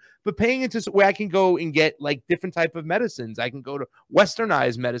to do, but paying into where I can go and get like different type of medicines. I can go to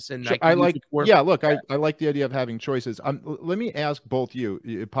westernized medicine. I like the idea of having choices. Let me ask both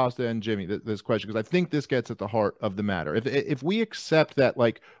you, Pasta and Jimmy, this question, because I think this gets at the heart of the matter. If we accept that,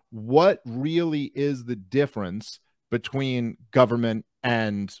 like, what really is the difference between government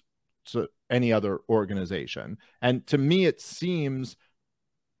and any other organization? And to me, it seems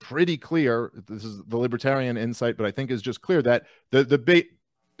pretty clear. This is the libertarian insight, but I think is just clear that the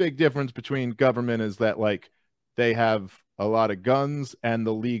big difference between government is that, like, they have a lot of guns and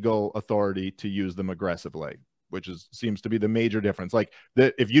the legal authority to use them aggressively, which seems to be the major difference. Like,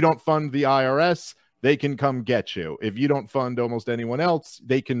 if you don't fund the IRS, they can come get you. If you don't fund almost anyone else,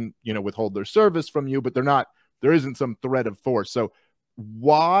 they can, withhold their service from you, but there isn't some threat of force. So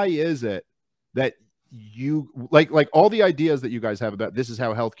why is it that you like all the ideas that you guys have about this is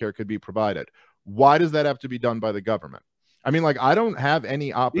how healthcare could be provided? Why does that have to be done by the government? I mean, like, I don't have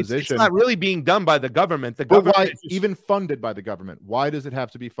any opposition. It's not really being done by the government. The government even funded by the government. Why does it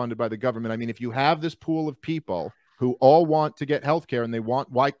have to be funded by the government? I mean, if you have this pool of people who all want to get healthcare and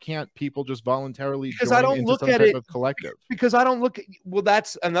why can't people just voluntarily join into some type of collective? Because I don't look at, well,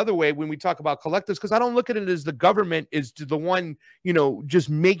 that's another way when we talk about collectives, because I don't look at it as the government is the one,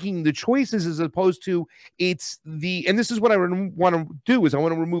 just making the choices, as opposed to and this is what I want to do, is I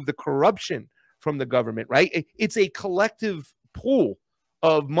want to remove the corruption from the government, right? It's a collective pool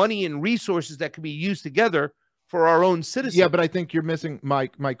of money and resources that can be used together for our own citizens. Yeah, but I think you're missing my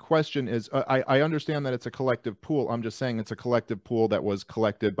question is, I understand that it's a collective pool. I'm just saying it's a collective pool that was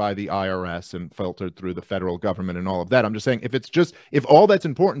collected by the IRS and filtered through the federal government and all of that. I'm just saying, if all that's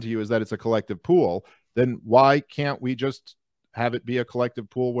important to you is that it's a collective pool, then why can't we just have it be a collective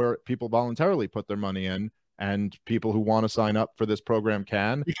pool where people voluntarily put their money in, and people who want to sign up for this program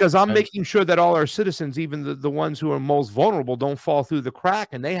can? Because I'm making sure that all our citizens, even the ones who are most vulnerable, don't fall through the crack,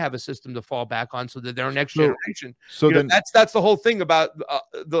 and they have a system to fall back on, so that their next generation. So then that's the whole thing about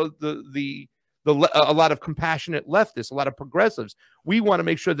a lot of compassionate leftists, a lot of progressives. We want to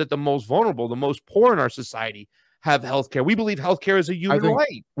make sure that the most vulnerable, the most poor in our society, have healthcare. We believe healthcare is a human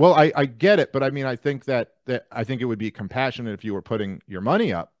right. Well, I get it, but I mean, I think that I think it would be compassionate if you were putting your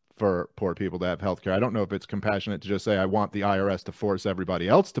money up for poor people to have healthcare. I don't know if it's compassionate to just say, I want the IRS to force everybody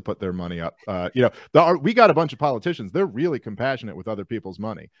else to put their money up. We got a bunch of politicians. They're really compassionate with other people's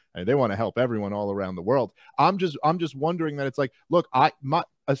money, and they want to help everyone all around the world. I'm just wondering that it's like, look,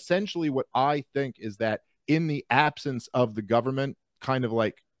 essentially what I think is that in the absence of the government kind of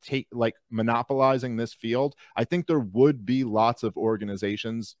like monopolizing this field, I think there would be lots of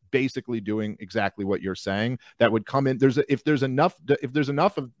organizations basically doing exactly what you're saying that would come in. If there's enough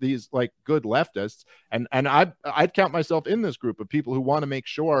of these like good leftists, and I'd count myself in this group of people who want to make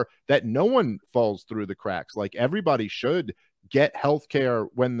sure that no one falls through the cracks. Like everybody should get health care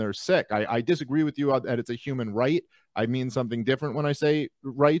when they're sick. I disagree with you that it's a human right. I mean something different when I say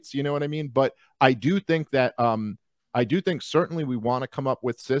rights, you know what I mean? But I do think that certainly we want to come up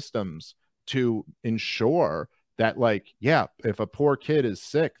with systems to ensure that, like, yeah, if a poor kid is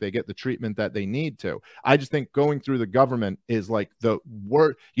sick, they get the treatment that they need to. I just think going through the government is like the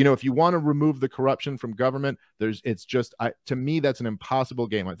word, you know, if you want to remove the corruption from government, to me, that's an impossible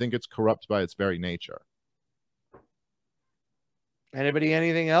game. I think it's corrupt by its very nature. Anybody,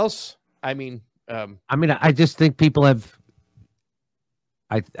 anything else? I mean, I just think people have,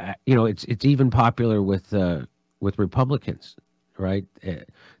 it's even popular with Republicans, right?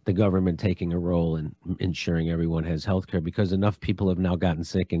 The government taking a role in ensuring everyone has health care, because enough people have now gotten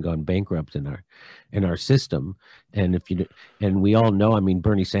sick and gone bankrupt in our system. And and we all know, I mean,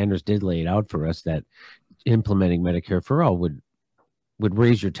 Bernie Sanders did lay it out for us that implementing Medicare for all would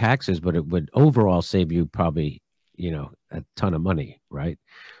raise your taxes, but it would overall save you probably, a ton of money, right?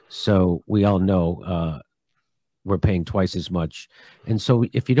 So we all know we're paying twice as much. And so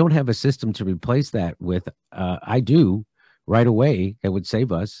if you don't have a system to replace that with, I do right away, it would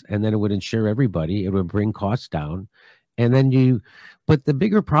save us, and then it would insure everybody. It would bring costs down. And then but the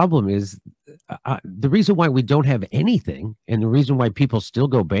bigger problem is the reason why we don't have anything, and the reason why people still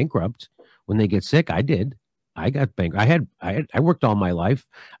go bankrupt when they get sick. I got bankrupt. I worked all my life.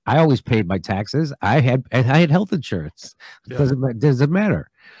 I always paid my taxes. I had health insurance. It doesn't matter.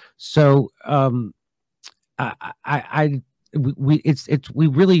 So we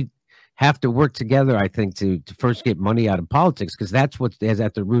really have to work together, I think, to first get money out of politics, because that's what is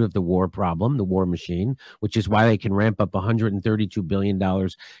at the root of the war problem, the war machine, which is why they can ramp up $132 billion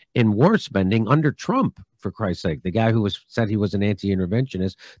in war spending under Trump, for Christ's sake. The guy who said he was an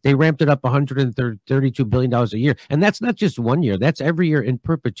anti-interventionist, they ramped it up $132 billion a year. And that's not just 1 year, that's every year in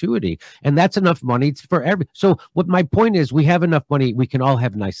perpetuity. And that's enough money for so what my point is, we have enough money, we can all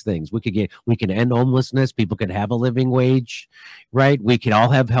have nice things. We can end homelessness, people can have a living wage, right? We can all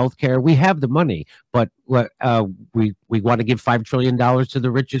have health care. We have the money, but we want to give $5 trillion to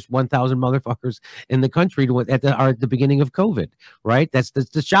the richest 1,000 motherfuckers in the country at the beginning of COVID, right? That's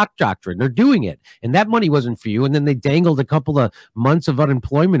the shock doctrine. They're doing it, and that money wasn't for you. And then they dangled a couple of months of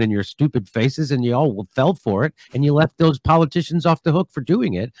unemployment in your stupid faces, and you all fell for it, and you left those politicians off the hook for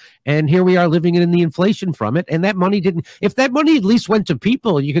doing it. And here we are living in the inflation from it. And that money didn't. If that money at least went to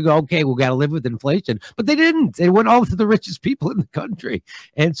people, you could go, okay, we got to live with inflation. But they didn't. It went all to the richest people in the country.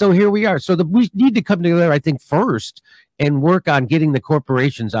 And so here we are. So we need to come together, I think, first and work on getting the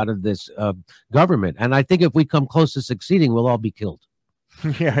corporations out of this government. And I think if we come close to succeeding, we'll all be killed.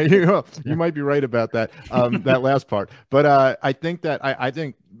 Yeah, you might be right about that, that last part. But I think that I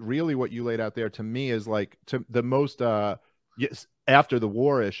think really what you laid out there to me is like the most yes, after the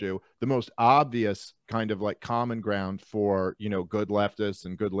war issue, the most obvious kind of like common ground for, good leftists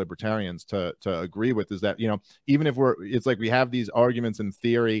and good libertarians to agree with is that, even if it's like we have these arguments in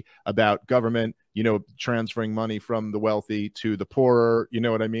theory about government, transferring money from the wealthy to the poorer, you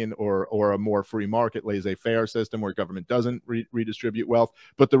know what I mean? Or a more free market, laissez-faire system where government doesn't redistribute wealth.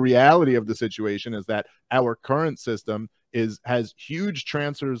 But the reality of the situation is that our current system has huge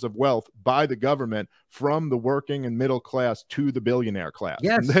transfers of wealth by the government from the working and middle class to the billionaire class.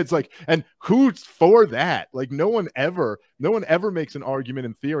 Yes. And it's like, and who's for that? Like no one ever makes an argument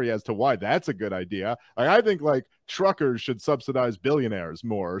in theory as to why that's a good idea. Like, I think like truckers should subsidize billionaires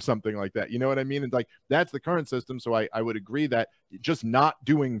more or something like that. You know what I mean? And like, that's the current system. So I would agree that just not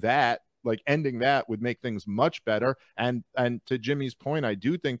doing that, like ending that, would make things much better. And to Jimmy's point, I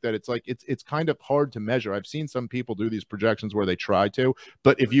do think that it's kind of hard to measure. I've seen some people do these projections where they try to,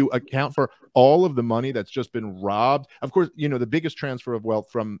 but if you account for all of the money that's just been robbed, of course, the biggest transfer of wealth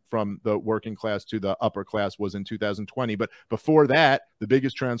from the working class to the upper class was in 2020. But before that, the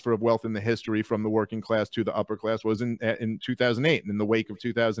biggest transfer of wealth in the history from the working class to the upper class was in 2008 and in the wake of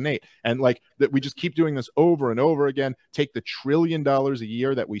 2008. And like that, we just keep doing this over and over again. Take the $1 trillion a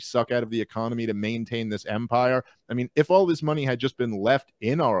year that we suck out of the economy to maintain this empire. I mean, if all this money had just been left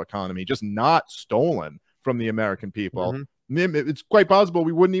in our economy, just not stolen from the American people, it's quite possible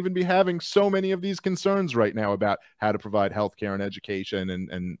we wouldn't even be having so many of these concerns right now about how to provide healthcare and education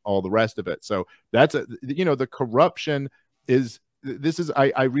and all the rest of it. So that's the corruption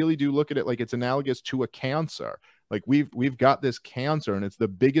I really do look at it like it's analogous to a cancer. Like we've got this cancer, and it's the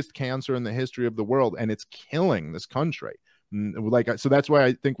biggest cancer in the history of the world, and it's killing this country. So that's why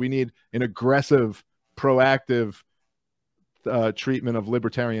I think we need an aggressive, proactive treatment of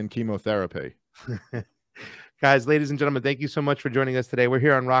libertarian chemotherapy. Guys, ladies and gentlemen, thank you so much for joining us today. We're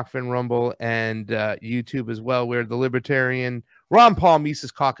here on Rockfin Rumble and YouTube as well. We're the libertarian Ron Paul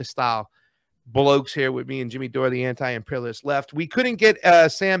Mises Caucus style blokes here with me and Jimmy Dore, the anti-imperialist left. We couldn't get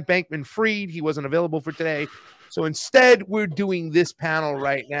Sam Bankman-Fried. He wasn't available for today. So instead, we're doing this panel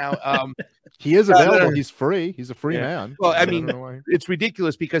right now. He is available. He's free. He's a free man. Well, I mean, it's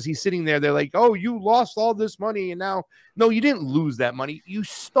ridiculous because he's sitting there. They're like, oh, you lost all this money. And now, no, you didn't lose that money. You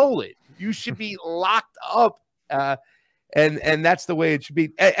stole it. You should be locked up. And that's the way it should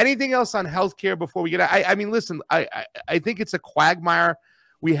be. Anything else on healthcare before we get out? I mean, listen, I think it's a quagmire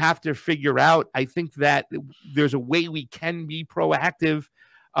we have to figure out. I think that there's a way we can be proactive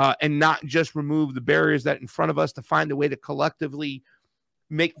and not just remove the barriers that in front of us to find a way to collectively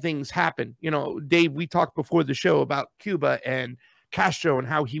make things happen. You know, Dave, we talked before the show about Cuba and Castro and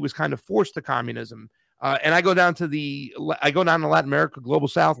how he was kind of forced to communism. And I go down to Latin America, Global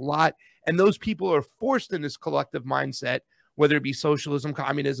South a lot. And those people are forced in this collective mindset, whether it be socialism,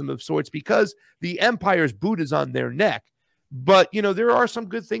 communism of sorts, because the empire's boot is on their neck. But, you know, there are some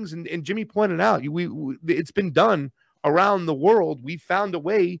good things. And Jimmy pointed out, it's been done around the world. We found a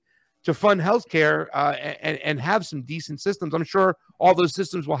way to fund healthcare and have some decent systems. I'm sure all those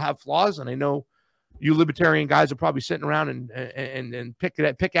systems will have flaws. And I know you libertarian guys are probably sitting around and pick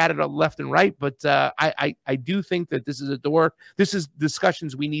at it left and right. But I do think that this is a door. This is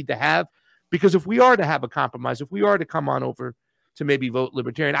discussions we need to have, because if we are to have a compromise, if we are to come on over to maybe vote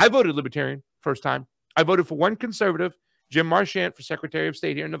libertarian, I voted libertarian first time. I voted for one conservative, Jim Marchant, for Secretary of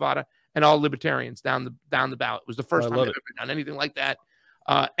State here in Nevada, and all libertarians down the ballot. It was the first time I've ever done anything like that.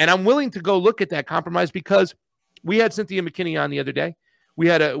 And I'm willing to go look at that compromise, because we had Cynthia McKinney on the other day. We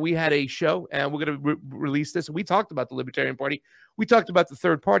had a show, and we're going to release this. We talked about the Libertarian Party. We talked about the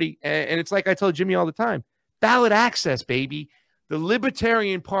third party. And it's like I tell Jimmy all the time, ballot access, baby. The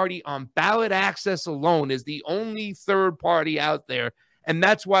Libertarian Party on ballot access alone is the only third party out there. And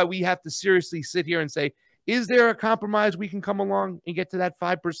that's why we have to seriously sit here and say, is there a compromise we can come along and get to that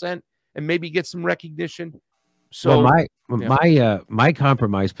 5% and maybe get some recognition? So my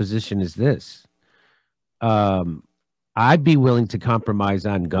compromise position is this. I'd be willing to compromise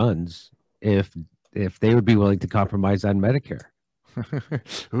on guns if they would be willing to compromise on Medicare.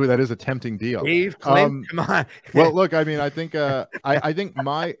 Ooh, that is a tempting deal. Dave, come on. Well, look, I mean, I think I think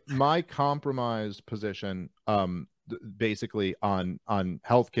my compromise position basically on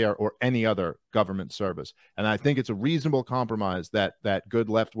healthcare or any other government service, and I think it's a reasonable compromise that good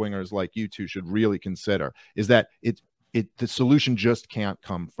left wingers like you two should really consider, is that the solution just can't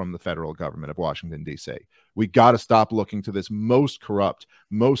come from the federal government of Washington, D.C. We got to stop looking to this most corrupt,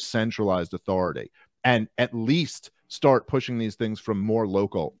 most centralized authority, and at least start pushing these things from more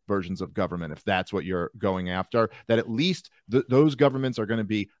local versions of government, if that's what you're going after, that at least those governments are going to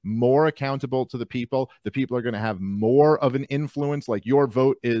be more accountable to the people. The people are going to have more of an influence. Like, your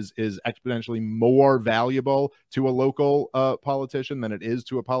vote is exponentially more valuable to a local politician than it is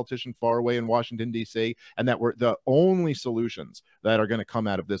to a politician far away in Washington, D.C., and that the only solutions that are going to come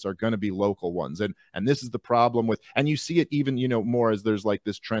out of this are going to be local ones. And this is the problem with, and you see it even, more as there's like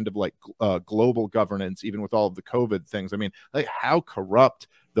this trend of like global governance, even with all of the COVID things. I mean, like, how corrupt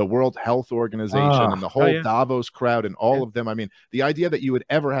the World Health Organization and the whole Davos crowd and all of them. I mean, the idea that you would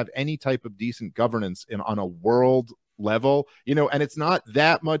ever have any type of decent governance on a world level, and it's not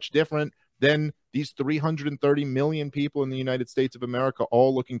that much different than these 330 million people in the United States of America,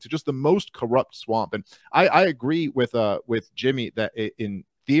 all looking to just the most corrupt swamp. And I agree with Jimmy that in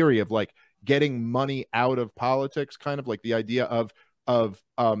theory of like getting money out of politics, kind of like the idea of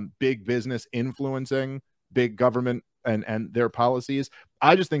big business influencing big government and their policies.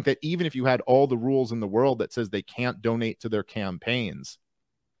 I just think that even if you had all the rules in the world that says they can't donate to their campaigns,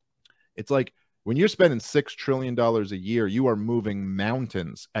 it's like when you're spending $6 trillion a year, you are moving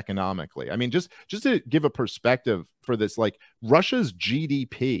mountains economically. I mean, just to give a perspective for this, like Russia's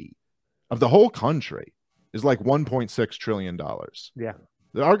GDP of the whole country is like $1.6 trillion. Yeah.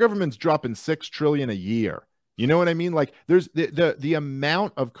 Our government's dropping $6 trillion a year. You know what I mean? Like, there's the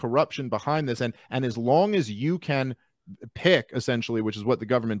amount of corruption behind this, and as long as you can pick, essentially, which is what the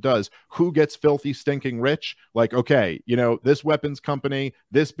government does, who gets filthy, stinking rich, like, okay, this weapons company,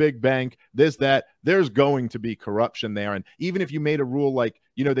 this big bank, that, there's going to be corruption there. And even if you made a rule like,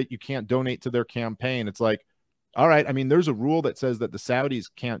 that you can't donate to their campaign, it's like, all right, I mean, there's a rule that says that the Saudis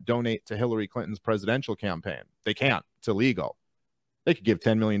can't donate to Hillary Clinton's presidential campaign. They can't. It's illegal. They could give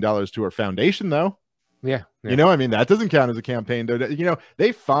 $10 million to her foundation, though. Yeah. You know, I mean, that doesn't count as a campaign. You know,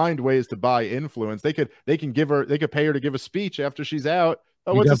 they find ways to buy influence. they could pay her to give a speech after she's out.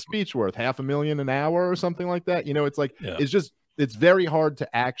 Oh, what's a speech worth? $500,000 an hour or something like that? You know, it's like, it's very hard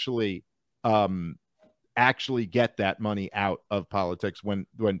to actually get that money out of politics when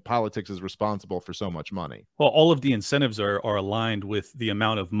politics is responsible for so much money. Well, all of the incentives are aligned with the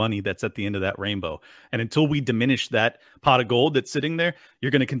amount of money that's at the end of that rainbow. And until we diminish that pot of gold that's sitting there,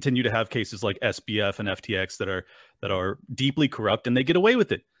 you're going to continue to have cases like SBF and FTX that are deeply corrupt, and they get away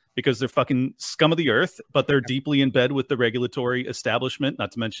with it because they're fucking scum of the earth, but they're deeply in bed with the regulatory establishment, not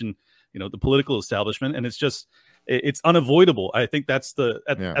to mention, you know, the political establishment. And it's unavoidable. I think that's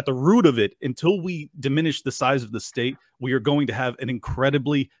at the root of it. Until we diminish the size of the state, we are going to have an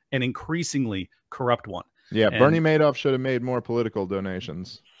incredibly and increasingly corrupt one. Yeah, Bernie Madoff should have made more political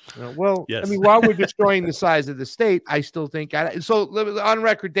donations. Well, yes. I mean, while we're destroying the size of the state, I still think so. On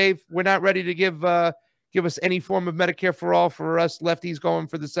record, Dave, we're not ready to give us any form of Medicare for all for us lefties going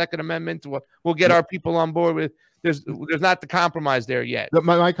for the Second Amendment. We'll get our people on board with. There's not the compromise there yet.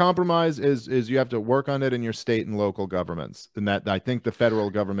 My compromise is you have to work on it in your state and local governments, and that I think the federal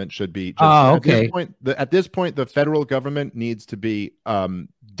government should be. Okay. At this point, the federal government needs to be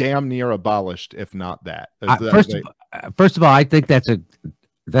damn near abolished, if not that. First of all, I think that's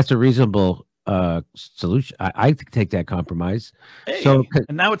a reasonable solution. I take that compromise. Hey, so,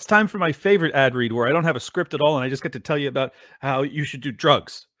 and now it's time for my favorite ad read, where I don't have a script at all, and I just get to tell you about how you should do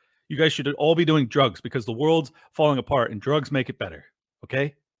drugs. You guys should all be doing drugs because the world's falling apart and drugs make it better.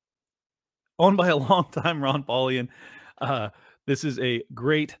 Okay. Owned by a longtime Ron Paulian. This is a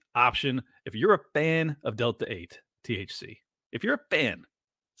great option. If you're a fan of Delta 8 THC, if you're a fan,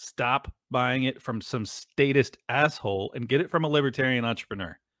 stop buying it from some statist asshole and get it from a libertarian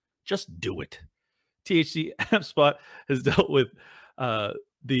entrepreneur. Just do it. THC HempSpot has dealt with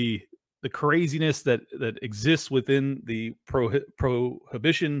the craziness that exists within the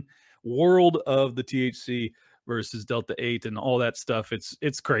prohibition world of the THC versus Delta 8 and all that stuff.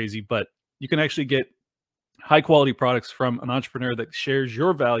 It's crazy, but you can actually get high quality products from an entrepreneur that shares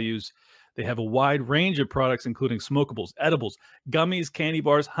your values. They have a wide range of products, including smokables, edibles, gummies, candy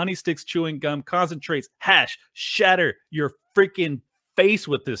bars, honey sticks, chewing gum, concentrates, hash, shatter your freaking face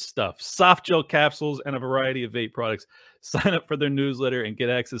with this stuff, soft gel capsules, and a variety of vape products. Sign up for their newsletter and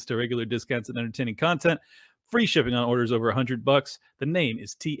get access to regular discounts and entertaining content. Free shipping on orders over $100. The name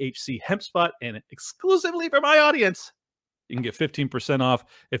is THC HempSpot, and exclusively for my audience, you can get 15% off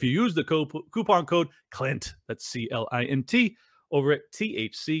if you use the coupon code CLINT. That's CLINT over at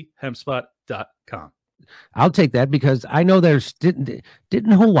THCHempSpot.com. I'll take that because I know didn't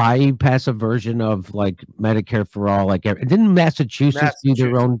Hawaii pass a version of like Medicare for all? Like, didn't Massachusetts do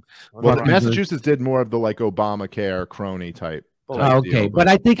their own? Well, Massachusetts did more of the like Obamacare crony type. Okay, but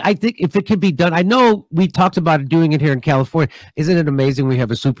I think if it can be done, I know we talked about doing it here in California. Isn't it amazing we have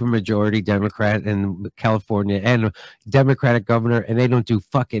a supermajority Democrat in California and a Democratic governor, and they don't do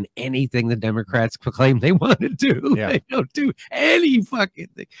fucking anything the Democrats claim they want to do. Yeah. They don't do any fucking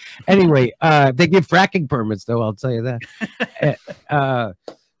thing. Anyway, they give fracking permits, though. I'll tell you that.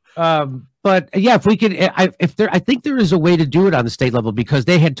 But yeah, if we could, I think there is a way to do it on the state level because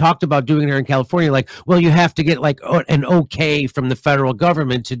they had talked about doing it here in California. Like, well, you have to get like an okay from the federal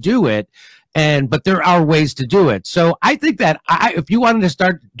government to do it. But there are ways to do it. So I think that if you wanted to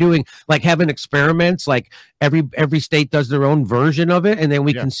start doing like having experiments, like every state does their own version of it, and then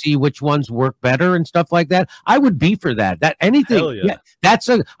we can see which ones work better and stuff like that. I would be for that. That anything. Yeah,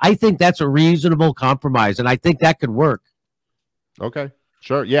 I think that's a reasonable compromise, and I think that could work. Okay.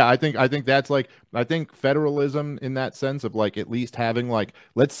 Sure. Yeah, I think that's like, I think federalism in that sense of like at least having like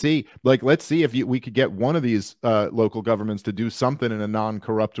let's see if we could get one of these local governments to do something in a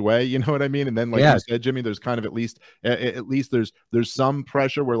non-corrupt way, you know what I mean? And then like you said, Jimmy, there's kind of at least there's some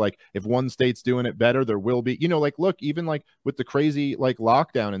pressure where like if one state's doing it better, there will be, you know, like look, even like with the crazy like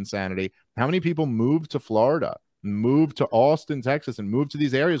lockdown insanity, how many people moved to Florida, moved to Austin, Texas, and moved to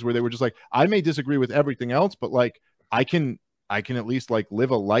these areas where they were just like, I may disagree with everything else, but like I can at least like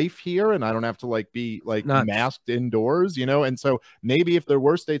live a life here and I don't have to like be like masked indoors, you know? And so maybe if there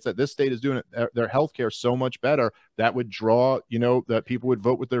were states that this state is doing their healthcare so much better, that would draw, you know, that people would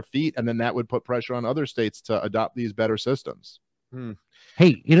vote with their feet, and then that would put pressure on other states to adopt these better systems.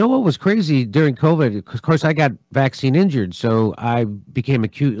 Hey, you know what was crazy during COVID? Of course, I got vaccine injured, so I became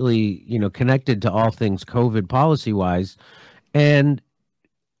acutely, you know, connected to all things COVID policy wise. And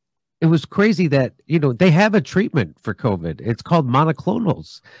it was crazy that, you know, they have a treatment for COVID. It's called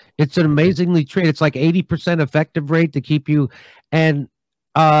monoclonals. It's an amazingly it's like 80% effective rate to keep you. And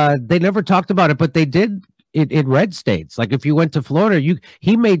they never talked about it, but they did it in red states. Like if you went to Florida,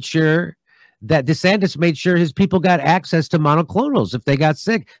 he made sure that DeSantis made sure his people got access to monoclonals if they got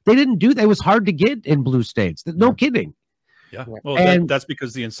sick. They didn't do that. It was hard to get in blue states. No kidding. Yeah, well, that's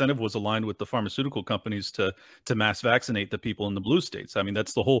because the incentive was aligned with the pharmaceutical companies to mass vaccinate the people in the blue states. I mean,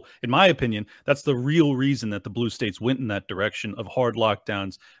 that's the whole, in my opinion, that's the real reason that the blue states went in that direction of hard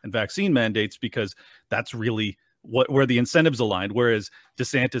lockdowns and vaccine mandates, because that's really where the incentives aligned. Whereas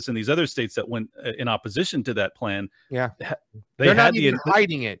DeSantis and these other states that went in opposition to that plan, they're not even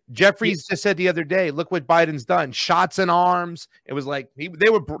hiding it. Jeffries just said the other day, look what Biden's done, shots in arms. It was like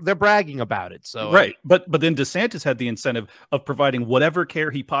they're bragging about it. So right, but then DeSantis had the incentive of providing whatever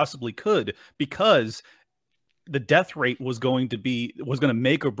care he possibly could, because the death rate was going to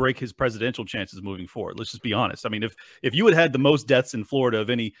make or break his presidential chances moving forward. Let's just be honest. I mean, if you had the most deaths in Florida of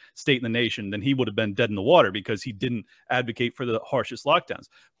any state in the nation, then he would have been dead in the water, because he didn't advocate for the harshest lockdowns.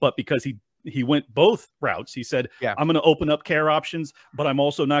 But because he went both routes, he said, I'm going to open up care options, but I'm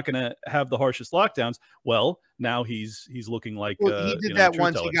also not going to have the harshest lockdowns. Well, now he's looking like he did that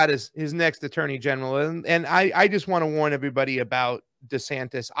once he got his next attorney general. And I just want to warn everybody about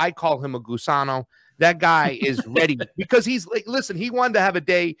DeSantis. I call him a gusano. That guy is ready, because he's like, listen, he wanted to have a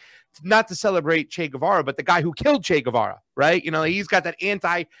day not to celebrate Che Guevara, but the guy who killed Che Guevara, right? You know, he's got that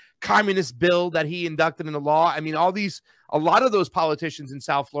anti-communist bill that he inducted into law. I mean, a lot of those politicians in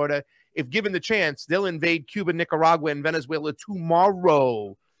South Florida, if given the chance, they'll invade Cuba, Nicaragua, and Venezuela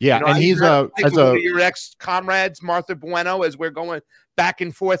tomorrow. Yeah, you know, and he's as your ex-comrades, Martha Bueno, as we're going back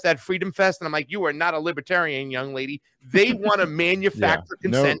and forth at Freedom Fest, and I'm like, you are not a libertarian, young lady. They want to manufacture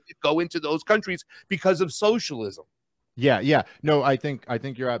consent to go into those countries because of socialism. Yeah. No, I think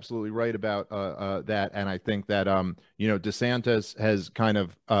you're absolutely right about that, and I think that DeSantis has kind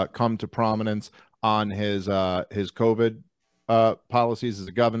of come to prominence on his COVID policies as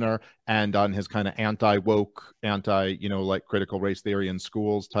a governor, and on his kind of anti-woke, like critical race theory in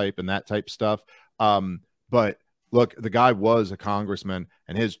schools type and that type stuff. But look, the guy was a congressman,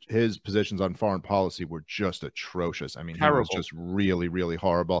 and his positions on foreign policy were just atrocious. I mean, he was just really, really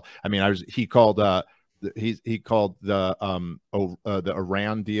horrible. I mean, he called the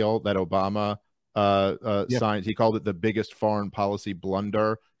Iran deal that Obama signed. He called it the biggest foreign policy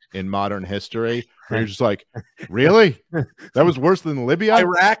blunder in modern history. Where you're just like, really? That was worse than Libya?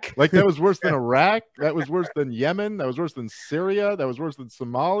 Iraq? Like, that was worse than Iraq? That was worse than Yemen? That was worse than Syria? That was worse than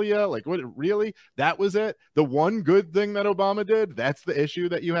Somalia? Like, what, really? That was it? The one good thing that Obama did? That's the issue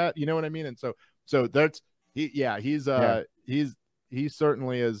that you had? You know what I mean? And so that's, he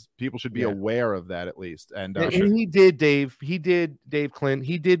certainly is. People should be aware of that, at least. And he did, Dave Clint.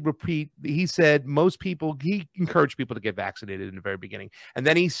 He did repeat. He said he encouraged people to get vaccinated in the very beginning. And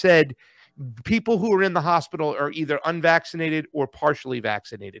then he said people who are in the hospital are either unvaccinated or partially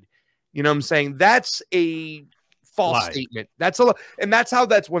vaccinated. You know what I'm saying? That's a false statement. That's when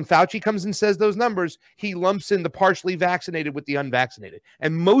Fauci comes and says those numbers, he lumps in the partially vaccinated with the unvaccinated.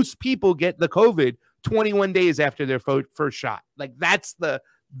 And most people get the COVID 21 days after their first shot. Like, that's the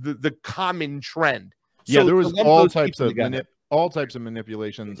common trend. Yeah, so there was all types of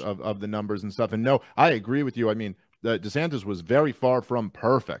manipulations of the numbers and stuff. And no, I agree with you. I mean, DeSantis was very far from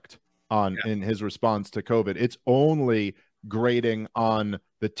perfect in his response to COVID. It's only grading on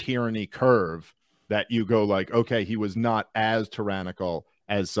the tyranny curve that you go like, okay, he was not as tyrannical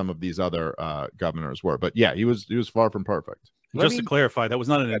as some of these other governors were. But yeah, he was far from perfect. To clarify, that was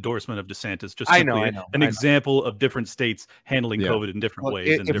not an endorsement of DeSantis. Just an example of different states handling COVID in different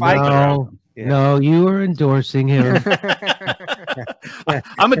ways. No, you are endorsing him.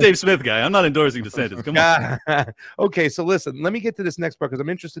 I'm a Dave Smith guy. I'm not endorsing DeSantis. Come on. Okay, so listen, let me get to this next part, because I'm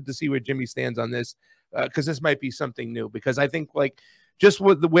interested to see where Jimmy stands on this, because this might be something new. Because I think, like, just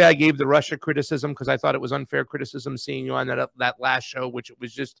with the way I gave the Russia criticism, because I thought it was unfair criticism seeing you on that last show, which it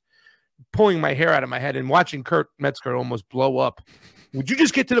was just pulling my hair out of my head, and watching Kurt Metzger almost blow up. Would you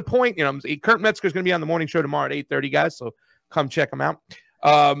just get to the point? You know, Kurt Metzger is going to be on the morning show tomorrow at 8:30, guys. So come check him out.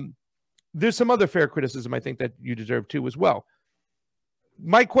 There's some other fair criticism I think that you deserve too as well.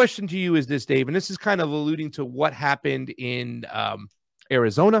 My question to you is this, Dave, and this is kind of alluding to what happened in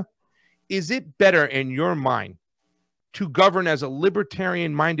Arizona. Is it better in your mind to govern as a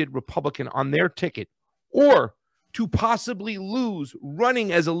libertarian-minded Republican on their ticket, or to possibly lose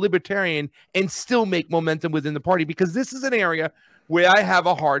running as a libertarian and still make momentum within the party? Because this is an area where I have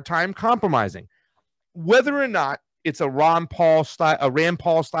a hard time compromising. Whether or not it's a Rand Paul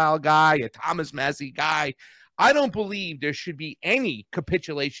style guy, a Thomas Massie guy, I don't believe there should be any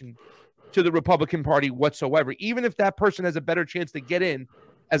capitulation to the Republican Party whatsoever, even if that person has a better chance to get in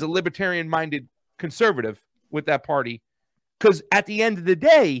as a libertarian-minded conservative with that party. Because at the end of the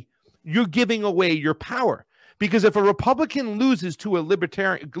day, you're giving away your power. Because if a Republican loses to a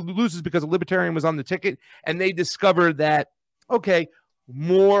libertarian, loses because a libertarian was on the ticket, and they discover that, okay,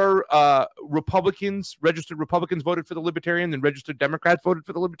 more registered Republicans voted for the libertarian than registered Democrats voted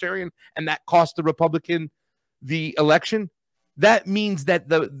for the libertarian, and that cost the Republican the election, that means that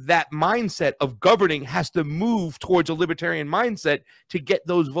that mindset of governing has to move towards a libertarian mindset to get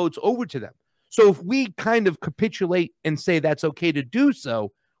those votes over to them. So if we kind of capitulate and say that's okay to do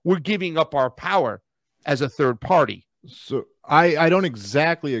so, we're giving up our power as a third party. So I don't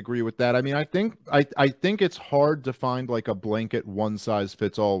exactly agree with that. I mean, I think it's hard to find like a blanket one size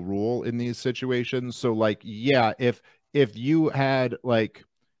fits all rule in these situations. So like, yeah, if you had like,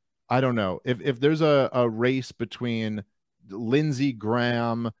 I don't know, if there's a race between Lindsey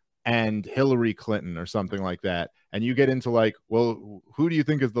Graham and Hillary Clinton or something like that, and you get into like, well, who do you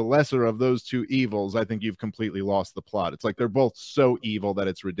think is the lesser of those two evils? I think you've completely lost the plot. It's like they're both so evil that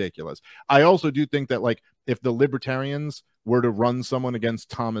it's ridiculous. I also do think that like if the libertarians were to run someone against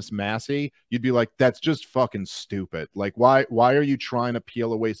Thomas Massie, you'd be like, that's just fucking stupid. Like, why are you trying to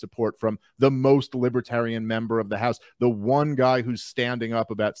peel away support from the most libertarian member of the House, the one guy who's standing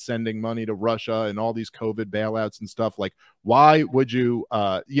up about sending money to Russia and all these COVID bailouts and stuff? Like, why would you,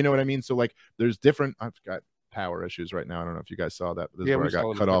 you know what I mean? So like, there's different, I've got power issues right now. I don't know if you guys saw that. This is where I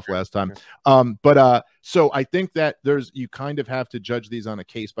got cut off last time. So I think that you kind of have to judge these on a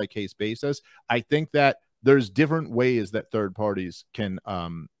case by case basis. I think that there's different ways that third parties can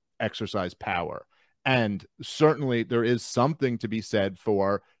exercise power. And certainly there is something to be said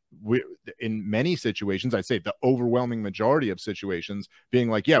for, in many situations, I'd say the overwhelming majority of situations, being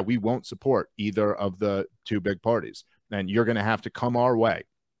like, yeah, we won't support either of the two big parties. And you're going to have to come our way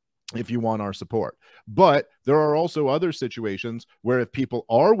if you want our support. But there are also other situations where if people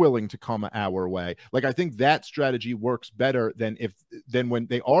are willing to come our way, like I think that strategy works better than when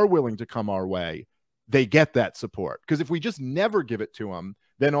they are willing to come our way, they get that support. Because if we just never give it to them,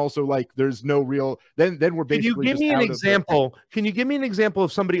 then also like there's no real, then we're basically. Can you give me an example? Can you give me an example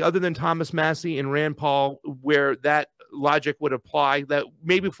of somebody other than Thomas Massie and Rand Paul where that logic would apply, that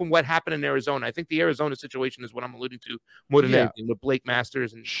maybe from what happened in Arizona? I think the Arizona situation is what I'm alluding to more than anything, with Blake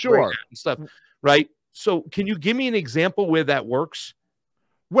Masters and sure and stuff, right? So can you give me an example where that works?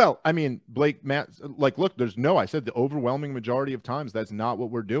 Well, I mean, look, I said the overwhelming majority of times that's not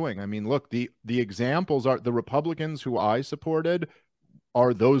what we're doing. I mean, look, the examples are the Republicans who I supported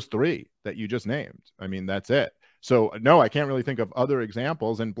are those three that you just named. I mean, that's it. So no, I can't really think of other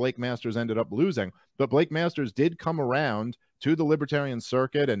examples, and Blake Masters ended up losing, but Blake Masters did come around to the libertarian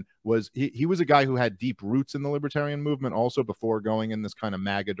circuit and he was a guy who had deep roots in the libertarian movement also before going in this kind of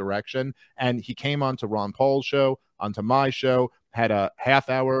MAGA direction. And he came onto Ron Paul's show, onto my show, had a half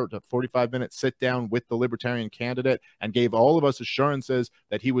hour to 45-minute sit down with the libertarian candidate and gave all of us assurances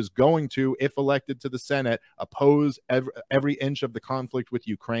that he was going to, if elected to the Senate, oppose every inch of the conflict with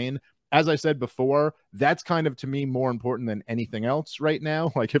Ukraine. As I said before, that's kind of, to me, more important than anything else right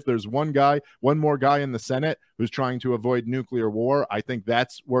now. Like if there's one more guy in the Senate who's trying to avoid nuclear war, I think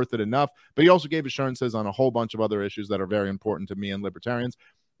that's worth it enough. But he also gave assurances on a whole bunch of other issues that are very important to me and libertarians.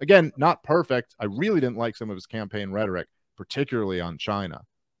 Again, not perfect. I really didn't like some of his campaign rhetoric, particularly on China.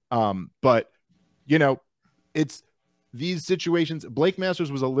 But, you know, it's these situations. Blake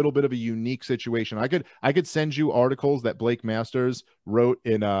Masters was a little bit of a unique situation. I could send you articles that Blake Masters wrote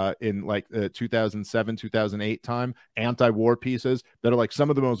in like 2007, 2008 time, anti-war pieces that are like some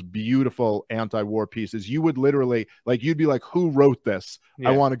of the most beautiful anti-war pieces. You would literally you'd be like, who wrote this?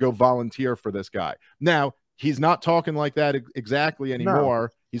 Yeah. I want to go volunteer for this guy. Now, he's not talking like that exactly anymore.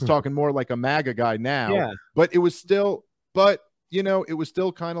 No. He's talking more like a MAGA guy now. Yeah. But it was still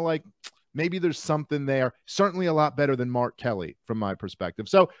kind of like, maybe there's something there. Certainly a lot better than Mark Kelly from my perspective.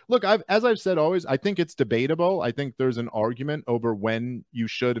 So look, as I've said always, I think it's debatable. I think there's an argument over when you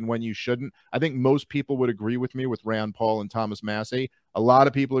should and when you shouldn't. I think most people would agree with me with Rand Paul and Thomas Massie. A lot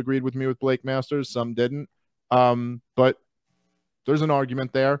of people agreed with me with Blake Masters. Some didn't. But there's an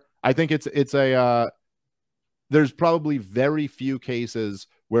argument there. I think there's probably very few cases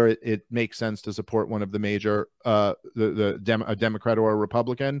where it makes sense to support one of the major, a Democrat or a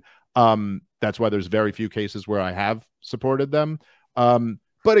Republican. That's why there's very few cases where I have supported them.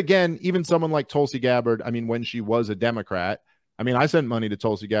 But again, even someone like Tulsi Gabbard, I mean, when she was a Democrat, I mean, I sent money to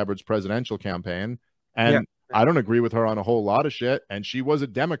Tulsi Gabbard's presidential campaign, and I don't agree with her on a whole lot of shit. And she was a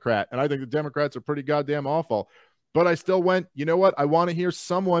Democrat, and I think the Democrats are pretty goddamn awful. But I still went, you know what? I want to hear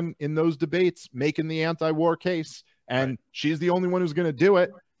someone in those debates making the anti-war case. And she's the only one who's going to do it.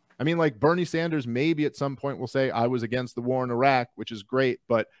 I mean, like Bernie Sanders maybe at some point will say, I was against the war in Iraq, which is great.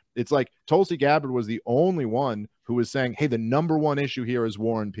 But it's like Tulsi Gabbard was the only one who was saying, hey, the number one issue here is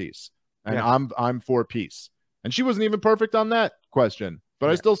war and peace. And I'm for peace. And she wasn't even perfect on that question, but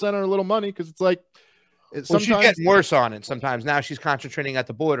I still sent her a little money because it's like, she's getting worse on it sometimes. Now she's concentrating at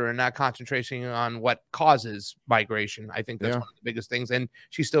the border and not concentrating on what causes migration. I think that's one of the biggest things. And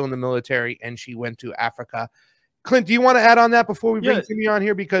she's still in the military, and she went to Africa. Clint, do you want to add on that before we bring Timmy on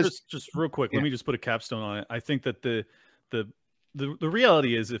here? Because just real quick, let me just put a capstone on it. I think that the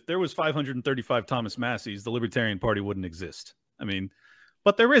reality is, if there was 535 Thomas Masseys, the Libertarian Party wouldn't exist. I mean,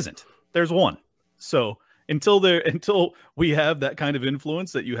 but there isn't. There's one. So until we have that kind of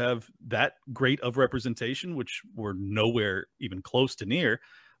influence, that you have that great of representation, which we're nowhere even close to near,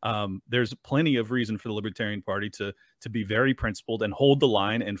 there's plenty of reason for the Libertarian Party to be very principled and hold the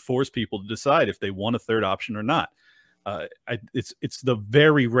line and force people to decide if they want a third option or not. It's the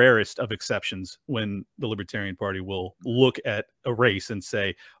very rarest of exceptions when the Libertarian Party will look at a race and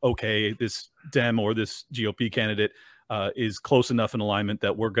say, okay, this Dem or this GOP candidate is close enough in alignment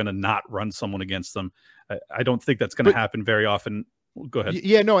that we're going to not run someone against them. I don't think that's going to happen very often. Go ahead.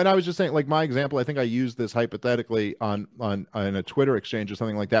 Yeah, no, and I was just saying, like, my example, I think I used this hypothetically on a Twitter exchange or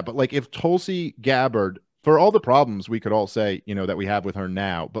something like that. But like, if Tulsi Gabbard, for all the problems we could all say, that we have with her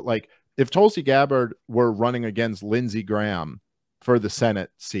now, but like, if Tulsi Gabbard were running against Lindsey Graham for the Senate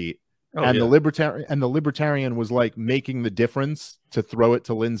seat, the Libertarian was like making the difference to throw it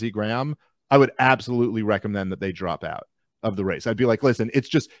to Lindsey Graham, I would absolutely recommend that they drop out of the race. I'd be like, listen,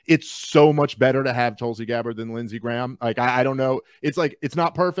 it's so much better to have Tulsi Gabbard than Lindsey Graham. Like, I don't know. It's like, it's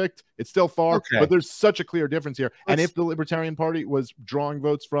not perfect. It's still far, but there's such a clear difference here. And if the Libertarian Party was drawing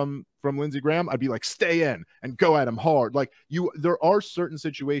votes from Lindsey Graham, I'd be like, stay in and go at him hard. Like, there are certain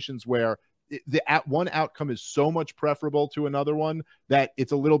situations where one outcome is so much preferable to another one that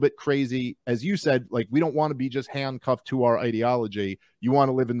it's a little bit crazy. As you said, like, we don't want to be just handcuffed to our ideology. You want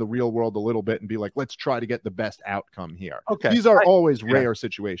to live in the real world a little bit and be like, let's try to get the best outcome here. Okay. These are always rare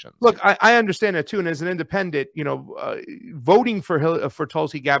situations. Look, I understand that too. And as an independent, voting for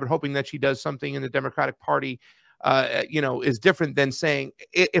Tulsi Gabbard, hoping that she does something in the Democratic Party, is different than saying,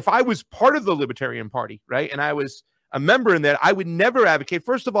 if I was part of the Libertarian Party, right, and I was a member in that, I would never advocate.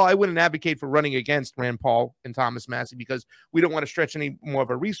 First of all, I wouldn't advocate for running against Rand Paul and Thomas Massie because we don't want to stretch any more of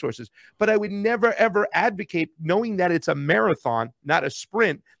our resources. But I would never, ever advocate, knowing that it's a marathon, not a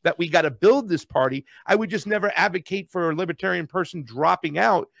sprint, that we got to build this party. I would just never advocate for a libertarian person dropping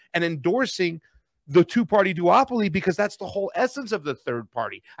out and endorsing the two-party duopoly, because that's the whole essence of the third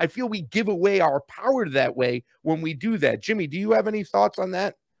party. I feel we give away our power that way when we do that. Jimmy, do you have any thoughts on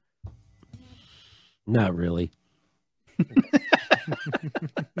that? Not really.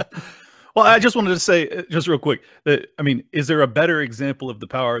 Well, I just wanted to say, just real quick, that, I mean, is there a better example of the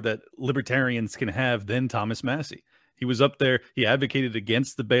power that libertarians can have than Thomas Massie? He was up there. He advocated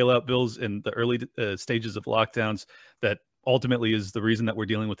against the bailout bills in the early stages of lockdowns that ultimately is the reason that we're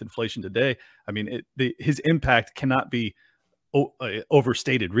dealing with inflation today. I mean, his impact cannot be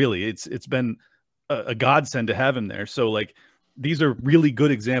overstated, really. It's been a godsend to have him there. So, like, these are really good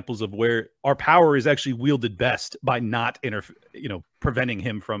examples of where our power is actually wielded best by not preventing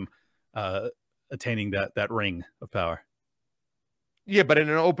him from attaining that ring of power. Yeah, but in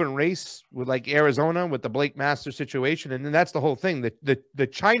an open race with like Arizona with the Blake Masters situation, and then that's the whole thing. The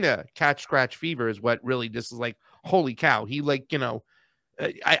China catch scratch fever is what really this is like. Holy cow! He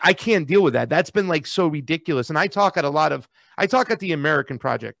I can't deal with that. That's been like so ridiculous. And I talk at the American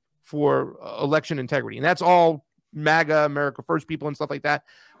Project for election integrity, and that's all MAGA, America First people and stuff like that.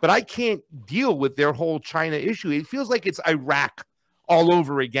 But I can't deal with their whole China issue. It feels like it's Iraq all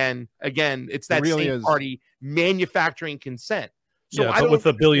over again. Again, it's that really same party manufacturing consent. So yeah, but with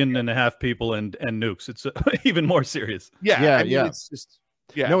 1.5 billion people and nukes, it's even more serious. Yeah. It's just,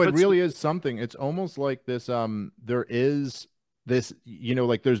 no, it really is something. It's almost like this. There is this,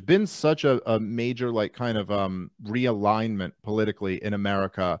 like there's been such a major like kind of realignment politically in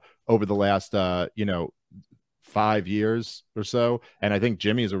America over the last 5 years or so, and I think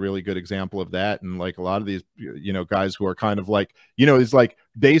Jimmy is a really good example of that. And like a lot of these guys who are kind of like is like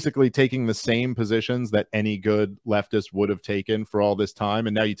basically taking the same positions that any good leftist would have taken for all this time,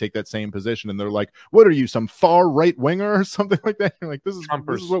 and now you take that same position and they're like, what are you, some far right winger or something like that? You're like, this is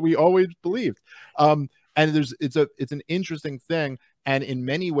what we always believed. And it's an interesting thing, and in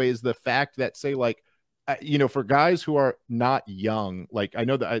many ways the fact that, say, like, for guys who are not young, like I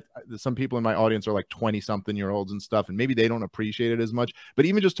know that some people in my audience are like 20-something-year-olds and stuff, and maybe they don't appreciate it as much, but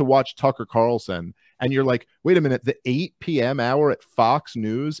even just to watch Tucker Carlson and you're like, wait a minute, the 8 p.m. hour at Fox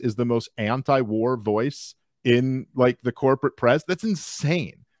News is the most anti-war voice in like the corporate press. That's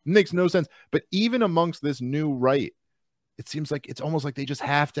insane. It makes no sense. But even amongst this new right, it seems like it's almost like they just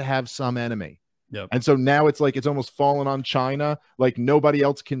have to have some enemy. Yep. And so now it's like it's almost fallen on China. Like nobody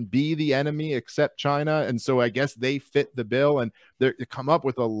else can be the enemy except China. And so I guess they fit the bill, and they come up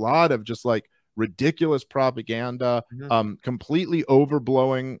with a lot of just like ridiculous propaganda, completely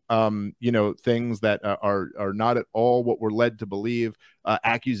overblowing, things that are not at all what we're led to believe.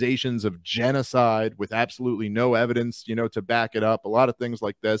 Accusations of genocide with absolutely no evidence, to back it up. A lot of things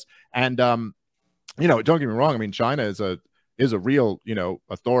like this. And don't get me wrong. I mean, China is a real,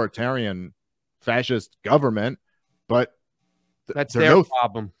 authoritarian fascist government, but that's their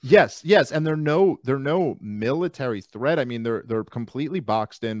problem. Yes, and they're no military threat. I mean, they're completely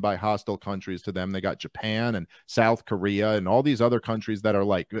boxed in by hostile countries to them. They got Japan and South Korea and all these other countries that are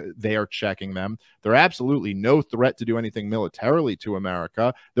like they are checking them. They're absolutely no threat to do anything militarily to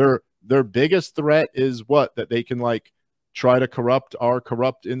America. Their biggest threat is that they can like try to corrupt our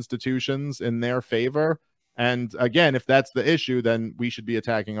corrupt institutions in their favor. And again, if that's the issue, then we should be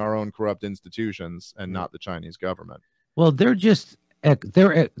attacking our own corrupt institutions and not the Chinese government. Well, they're just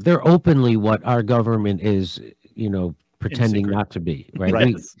they're openly what our government is, pretending not to be, right?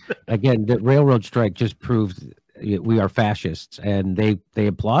 Right. Again, the railroad strike just proved we are fascists, and they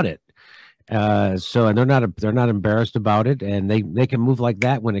applaud it. And they're not embarrassed about it, and they can move like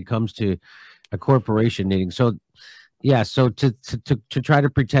that when it comes to a corporation needing. So, yeah. So to try to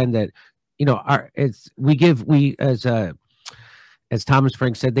pretend that as Thomas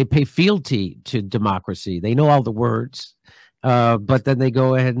Frank said, they pay fealty to democracy. They know all the words, but then they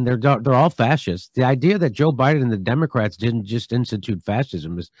go ahead and they're all fascists. The idea that Joe Biden and the Democrats didn't just institute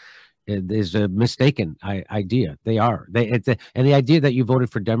fascism is a mistaken idea. They are. And the idea that you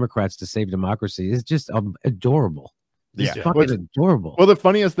voted for Democrats to save democracy is just adorable. It's fucking adorable. Well, the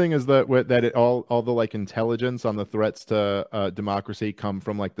funniest thing is that all the like intelligence on the threats to democracy come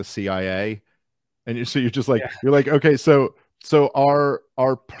from like the CIA, and you're just like you're like, okay, so our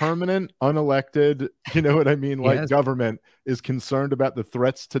permanent unelected, government is concerned about the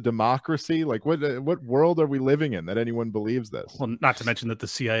threats to democracy. Like what world are we living in that anyone believes this? Well, not to mention that the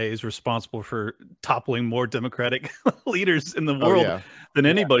CIA is responsible for toppling more democratic leaders in the world than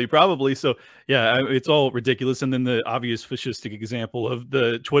anybody probably. So it's all ridiculous. And then the obvious fascistic example of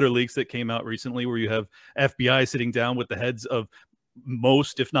the Twitter leaks that came out recently, where you have FBI sitting down with the heads of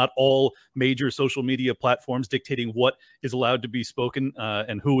most, if not all, major social media platforms dictating what is allowed to be spoken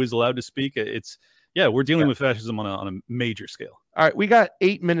and who is allowed to speak. We're dealing with fascism on a major scale. All right, we got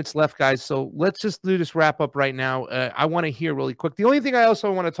 8 minutes left, guys. So let's just do this wrap up right now. I want to hear really quick. The only thing I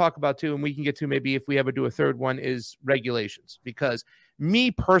also want to talk about too, and we can get to maybe if we ever do a third one, is regulations. Because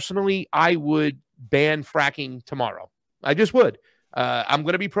me personally, I would ban fracking tomorrow. I just would. I'm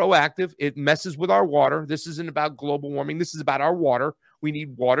going to be proactive. It messes with our water. This isn't about global warming. This is about our water. We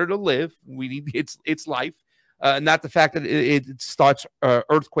need water to live. We need its life, not the fact that it starts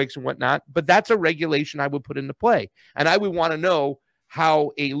earthquakes and whatnot. But that's a regulation I would put into play. And I would want to know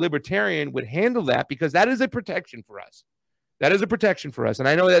how a libertarian would handle that, because that is a protection for us. That is a protection for us. And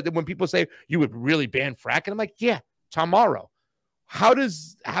I know that when people say you would really ban fracking, I'm like, yeah, tomorrow. How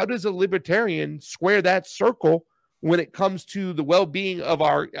does a libertarian square that circle when it comes to the well-being of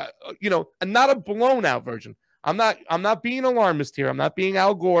our, and not a blown out version. I'm not being alarmist here. I'm not being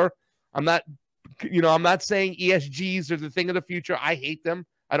Al Gore. I'm not saying ESGs are the thing of the future. I hate them.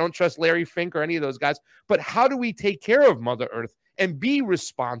 I don't trust Larry Fink or any of those guys. But how do we take care of Mother Earth and be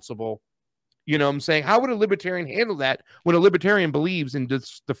responsible? You know what I'm saying? How would a libertarian handle that when a libertarian believes in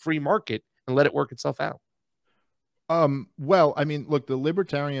the free market and let it work itself out? Well, I mean, look, the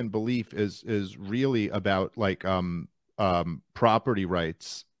libertarian belief is really about like property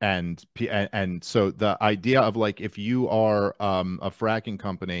rights, and so the idea of like, if you are a fracking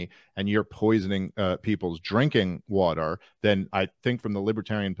company and you're poisoning people's drinking water, then I think from the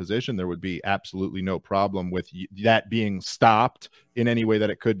libertarian position there would be absolutely no problem with that being stopped in any way that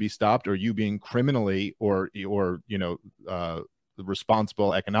it could be stopped, or you being criminally or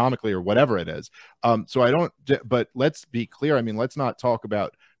responsible economically or whatever it is. But let's be clear. I mean, let's not talk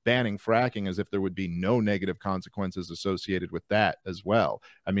about banning fracking as if there would be no negative consequences associated with that as well.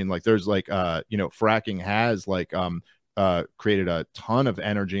 I mean, like there's like, fracking has like created a ton of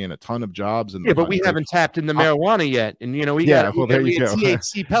energy and a ton of jobs. But we haven't tapped into marijuana yet. And, we got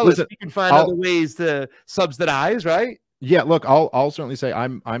THC pellets. Listen, we can find other ways to subsidize, right? Yeah, look, I'll certainly say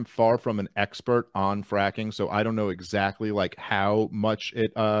I'm far from an expert on fracking, so I don't know exactly like how much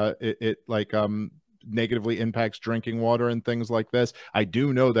it negatively impacts drinking water and things like this. I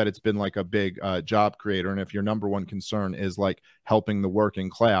do know that it's been like a big job creator. And if your number one concern is like helping the working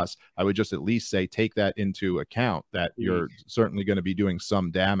class, I would just at least say take that into account, that you're certainly going to be doing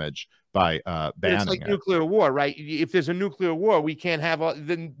some damage by banning it's like it. Nuclear war, right? If there's a nuclear war, we can't have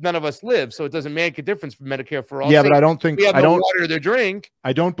then none of us live, so it doesn't make a difference for Medicare for all. Yeah, but I don't think we have no water to drink.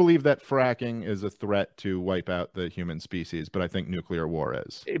 I don't believe that fracking is a threat to wipe out the human species, but I think nuclear war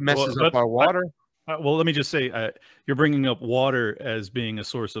is. It messes up our water. Well, let me just say, you're bringing up water as being a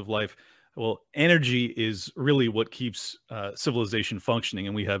source of life. Well, energy is really what keeps civilization functioning,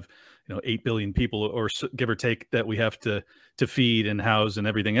 and we have 8 billion people, or give or take, that we have to feed and house and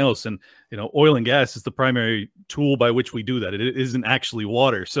everything else. And oil and gas is the primary tool by which we do that. It isn't actually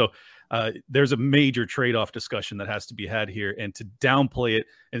water. So there's a major trade-off discussion that has to be had here, and to downplay it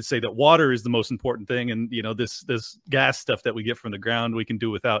and say that water is the most important thing, and this gas stuff that we get from the ground we can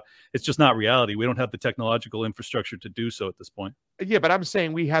do without, it's just not reality. We don't have the technological infrastructure to do so at this point. Yeah, but I'm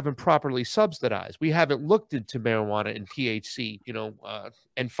saying we haven't properly subsidized. We haven't looked into marijuana and THC,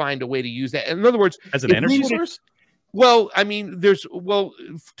 and find a way to use that. In other words, as an energy source. Well, I mean,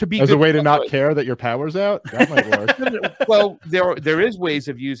 to be as a way to not care that your power's out. That might work. Well, there is ways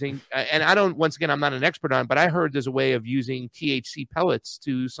of using, and I don't. Once again, I'm not an expert on, but I heard there's a way of using THC pellets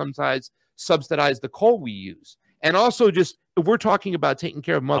to sometimes subsidize the coal we use, and also just if we're talking about taking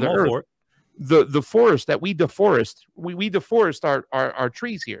care of Mother Earth, the forest that we deforest, we deforest our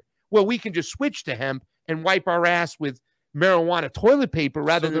trees here. Well, we can just switch to hemp and wipe our ass with marijuana toilet paper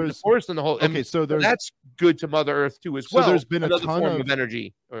rather than deforesting the whole. Okay, so that's good to Mother Earth too as well. So there's been another a ton form of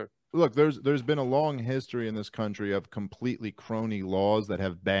energy. Look, there's been a long history in this country of completely crony laws that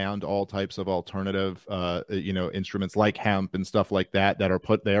have banned all types of alternative, instruments like hemp and stuff like that are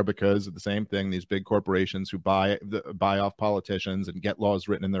put there because of the same thing. These big corporations who buy off politicians and get laws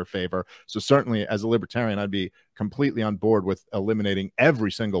written in their favor. So certainly, as a libertarian, I'd be completely on board with eliminating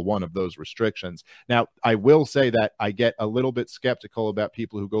every single one of those restrictions. Now, I will say that I get a little bit skeptical about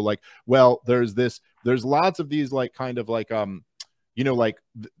people who go like, well, there's lots of these like kind of like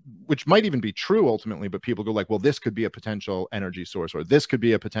which might even be true ultimately, but people go like, well, this could be a potential energy source, or this could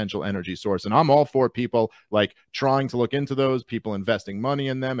be a potential energy source. And I'm all for people like trying to look into those, people investing money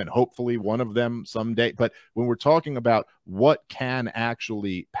in them, and hopefully one of them someday. But when we're talking about what can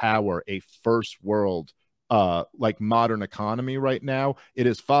actually power a first world like modern economy right now, it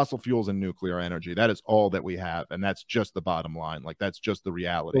is fossil fuels and nuclear energy. That is all that we have, and that's just the bottom line. Like that's just the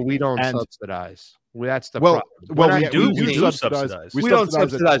reality. But we don't subsidize. That's the problem. We do subsidize. We don't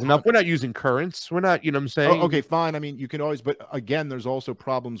subsidize enough. We're not using currents. We're not, you know what I'm saying? Okay, fine. I mean, you can always, but again, there's also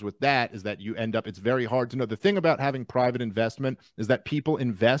problems with that, is that you end up, it's very hard to know. The thing about having private investment is that people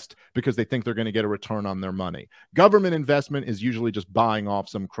invest because they think they're going to get a return on their money. Government investment is usually just buying off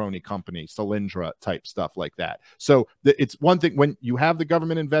some crony company, Solyndra type stuff like that. So it's one thing when you have the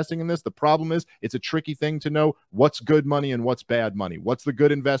government investing in this, the problem is it's a tricky thing to know what's good money and what's bad money. What's the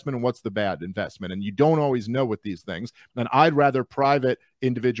good investment and what's the bad investment? And you don't always know with these things. And I'd rather private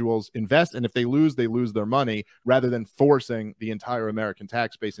individuals invest, and if they lose their money, rather than forcing the entire American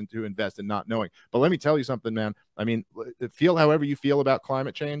tax base into invest and not knowing. But let me tell you something, man. I mean, feel however you feel about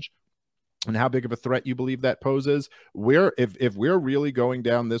climate change and how big of a threat you believe that poses. If we're really going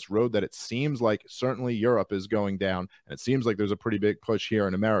down this road that it seems like certainly Europe is going down, and it seems like there's a pretty big push here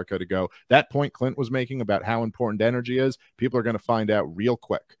in America to go, that point Clint was making about how important energy is, people are going to find out real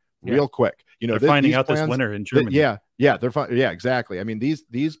quick. Real quick, they're finding out this winter in Germany. Yeah, exactly. I mean,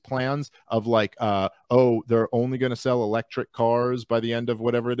 these plans of like, they're only going to sell electric cars by the end of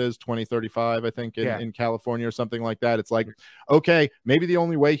whatever it is, 2035, I think, in California or something like that. It's like, okay, maybe the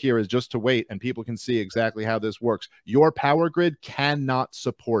only way here is just to wait, and people can see exactly how this works. Your power grid cannot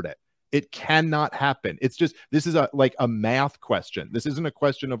support it. It cannot happen. It's just, this is like a math question. This isn't a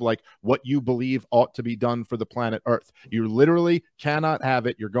question of like what you believe ought to be done for the planet Earth. You literally cannot have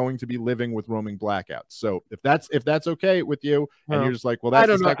it. You're going to be living with roaming blackouts. So if that's okay with you, and you're just like, well, that's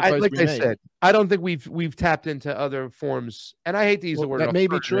the sacrifice we made. Said, I don't think we've tapped into other forms, and I hate to use the word. That may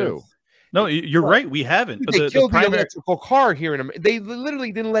be true. No, you're right. We haven't. But they killed the electrical car here in America. They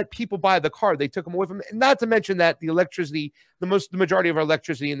literally didn't let people buy the car. They took them away from them. Not to mention that the electricity, the majority of our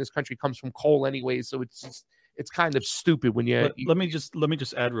electricity in this country comes from coal anyway. So it's kind of stupid when you. Let me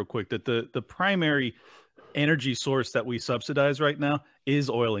just add real quick that the primary energy source that we subsidize right now is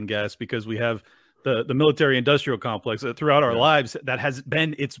oil and gas, because we have the military industrial complex throughout our lives that has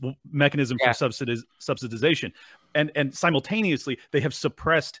been its mechanism for subsidization. And simultaneously, they have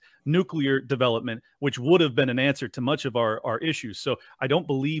suppressed nuclear development, which would have been an answer to much of our issues. So I don't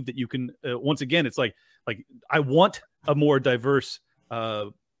believe that you can, once again, it's like I want a more diverse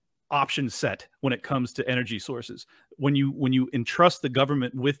option set when it comes to energy sources. When you entrust the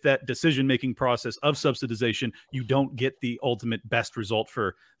government with that decision-making process of subsidization, you don't get the ultimate best result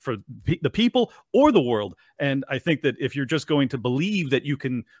for the people or the world. And I think that if you're just going to believe that you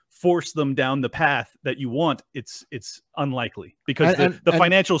can force them down the path that you want, it's unlikely, because the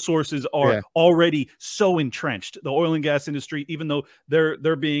financial sources are already so entrenched. The oil and gas industry, even though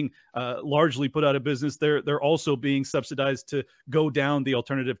they're being largely put out of business, they're also being subsidized to go down the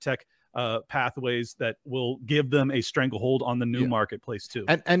alternative tech pathways that will give them a stranglehold on the new marketplace too.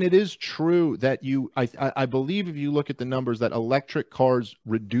 And it is true that I believe if you look at the numbers, that electric cars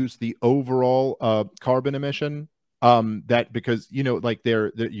reduce the overall carbon emission, that because like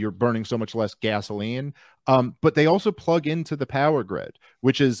you're burning so much less gasoline, but they also plug into the power grid,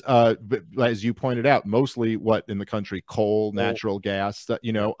 which is as you pointed out, mostly what in the country, coal, natural gas,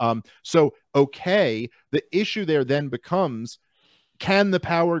 so okay, the issue there then becomes, can the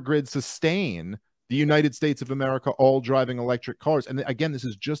power grid sustain the United States of America all driving electric cars? And again, this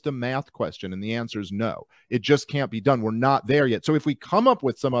is just a math question, and the answer is no. It just can't be done. We're not there yet. So if we come up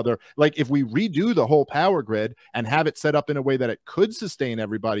with some other, like if we redo the whole power grid and have it set up in a way that it could sustain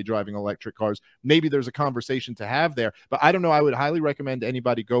everybody driving electric cars, maybe there's a conversation to have there. But I don't know. I would highly recommend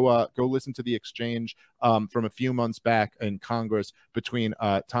anybody go listen to the exchange from a few months back in Congress between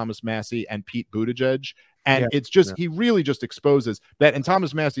Thomas Massie and Pete Buttigieg. And it's just, he really just exposes that. And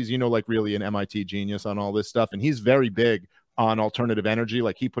Thomas Massey's, like really an MIT genius on all this stuff. And he's very big on alternative energy.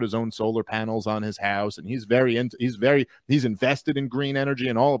 Like he put his own solar panels on his house, and he's invested in green energy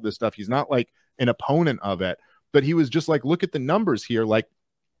and all of this stuff. He's not like an opponent of it, but he was just like, look at the numbers here. Like,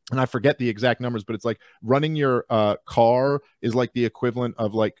 and I forget the exact numbers, but it's like running your car is like the equivalent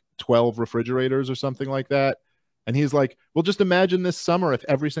of like 12 refrigerators or something like that. And he's like, well, just imagine this summer if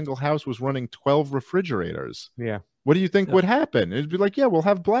every single house was running 12 refrigerators. Yeah. What do you think would happen? It'd be like, we'll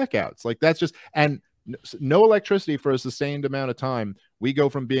have blackouts. Like that's just, and no electricity for a sustained amount of time. We go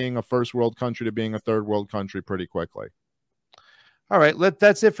from being a first world country to being a third world country pretty quickly. All right.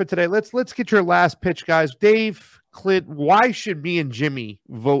 That's it for today. Let's get your last pitch, guys. Dave, Clint, why should me and Jimmy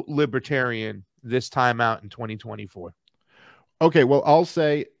vote Libertarian this time out in 2024? Okay. Well, I'll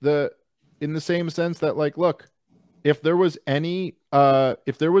say in the same sense that, like, look, if there was a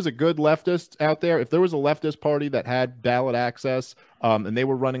good leftist out there, if there was a leftist party that had ballot access, and they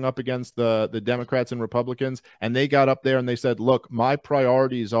were running up against the Democrats and Republicans, and they got up there and they said, look, my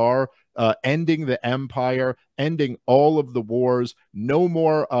priorities are ending the empire, ending all of the wars, no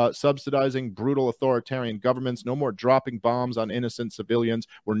more subsidizing brutal authoritarian governments, no more dropping bombs on innocent civilians.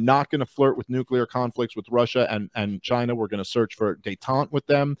 We're not going to flirt with nuclear conflicts with Russia and China. We're going to search for détente with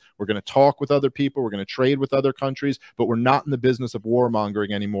them. We're going to talk with other people. We're going to trade with other countries, but we're not in the business of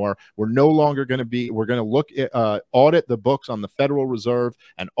warmongering anymore. We're no longer going to be, we're going to look at, audit the books on the Federal Reserve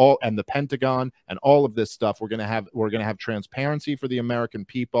and the Pentagon and all of this stuff. We're going to have transparency for the American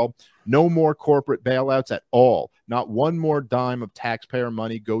people. No more corporate bailouts at all. Not one more dime of taxpayer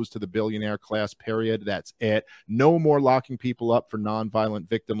money goes to the billionaire class, period. That's it. No more locking people up for nonviolent,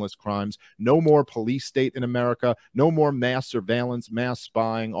 victimless crimes. No more police state in America. No more mass surveillance, mass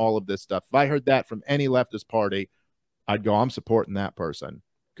spying, all of this stuff. If I heard that from any leftist party, I'd go, I'm supporting that person.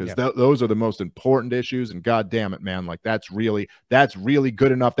 Because those are the most important issues. And God damn it, man, like that's really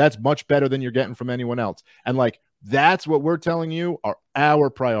good enough. That's much better than you're getting from anyone else. And like, that's what we're telling you are our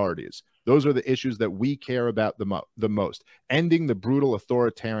priorities. Those are the issues that we care about the most. Ending the brutal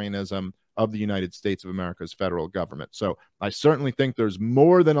authoritarianism of the United States of America's federal government. So I certainly think there's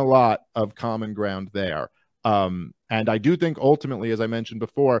more than a lot of common ground there. And I do think ultimately, as I mentioned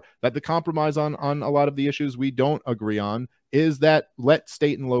before, that the compromise on a lot of the issues we don't agree on is that let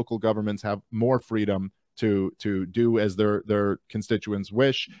state and local governments have more freedom to do as their constituents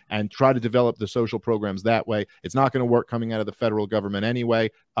wish and try to develop the social programs that way. It's not going to work coming out of the federal government anyway.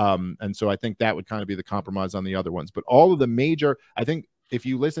 And so I think that would kind of be the compromise on the other ones. But all of the major, I think if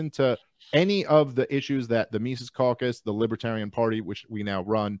you listen to any of the issues that the Mises Caucus, the Libertarian Party, which we now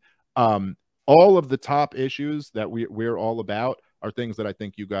run, all of the top issues that we're all about are things that I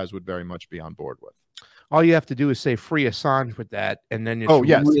think you guys would very much be on board with. All you have to do is say free Assange with that, and then it's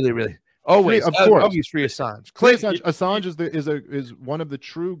really, really always, of course, always free Assange. Assange is one of the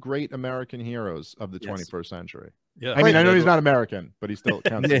true great American heroes of the 21st century. Yeah, I mean, I know he's not American, but he still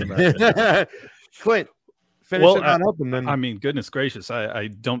counts as American. Clint, finish it on up, and then I mean, goodness gracious, I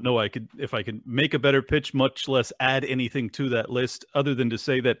don't know if I could make a better pitch, much less add anything to that list, other than to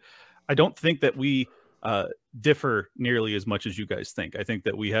say that I don't think that we differ nearly as much as you guys think. I think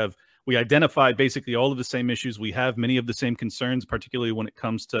that we identify basically all of the same issues. We have many of the same concerns, particularly when it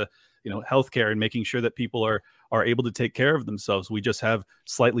comes to healthcare and making sure that people are able to take care of themselves. We just have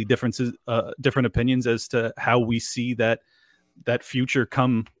slightly different opinions as to how we see that future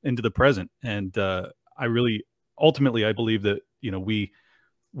come into the present. And ultimately, I believe that,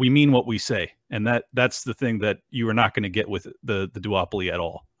 we mean what we say, and that's the thing that you are not going to get with the duopoly at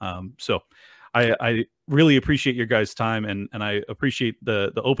all. So I really appreciate your guys' time, and I appreciate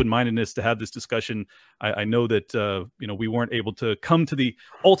the open-mindedness to have this discussion. I know that we weren't able to come to the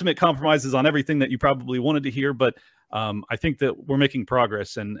ultimate compromises on everything that you probably wanted to hear, but I think that we're making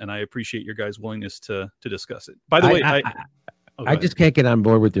progress, and I appreciate your guys' willingness to discuss it. By the way, I just can't get on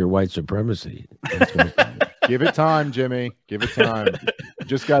board with your white supremacy. Give it time, Jimmy. Give it time.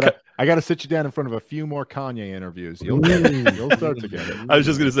 I gotta sit you down in front of a few more Kanye interviews. You'll start to get it. I was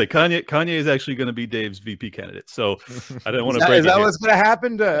just gonna say Kanye is actually gonna be Dave's VP candidate. So I don't want to break. Is that what's gonna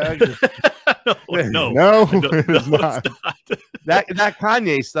happen? No, it's not. That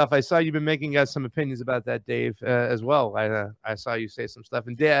Kanye stuff. I saw you've been making some opinions about that, Dave, as well. I saw you say some stuff,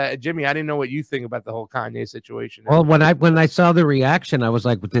 and Jimmy, I didn't know what you think about the whole Kanye situation. Well, when I saw the reaction, I was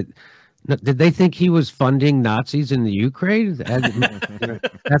like, did they think he was funding Nazis in the Ukraine?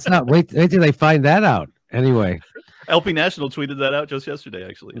 That's not. Wait till they find that out. Anyway, LP National tweeted that out just yesterday,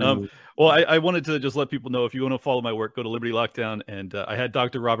 actually. Well, I wanted to just let people know, if you want to follow my work, go to Liberty Lockdown. And I had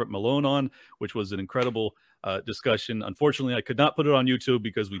Dr. Robert Malone on, which was an incredible discussion. Unfortunately, I could not put it on YouTube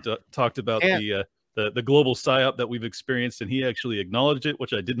because we talked about the global psyop that we've experienced, and he actually acknowledged it,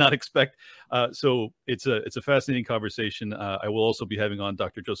 which I did not expect. So it's a fascinating conversation. I will also be having on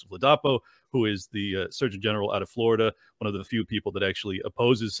Dr. Joseph Ladapo, who is the Surgeon General out of Florida, one of the few people that actually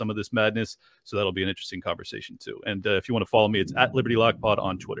opposes some of this madness. So that'll be an interesting conversation too. And if you want to follow me, it's at Liberty Lock Pod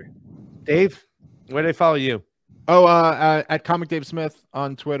on Twitter. Dave, where do they follow you? Oh, at Comic Dave Smith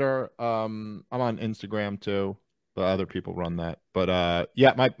on Twitter. I'm on Instagram too. But other people run that. But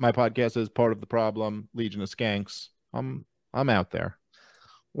my podcast is Part of the Problem, Legion of Skanks. I'm out there.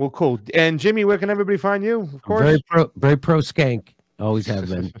 Well, cool. And Jimmy, where can everybody find you? Of course, very pro skank. Always have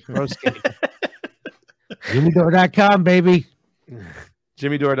been. Pro skank. JimmyDore.com, baby.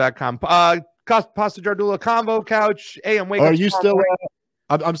 JimmyDore.com. Pasta Jardula Convo Couch. AM Wake Up. Are you still?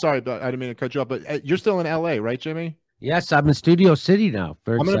 I'm sorry, but I didn't mean to cut you off. But you're still in LA, right, Jimmy? Yes, I'm in Studio City now.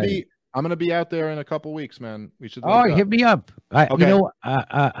 I'm gonna be out there in a couple weeks, man. We should. Hit me up. Okay.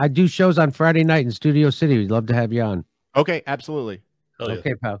 I do shows on Friday night in Studio City. We'd love to have you on. Okay, absolutely.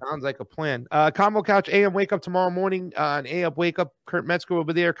 Okay, pal. Sounds like a plan. Convo Couch, AM Wake Up tomorrow morning on AM Wake Up. Kurt Metzger will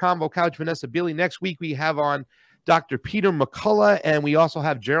be there. Convo Couch, Vanessa Billy. Next week we have on Dr. Peter McCullough, and we also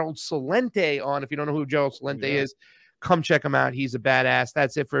have Gerald Celente on. If you don't know who Gerald Celente is, come check him out. He's a badass.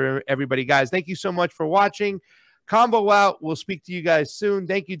 That's it for everybody, guys. Thank you so much for watching. Combo out. We'll speak to you guys soon.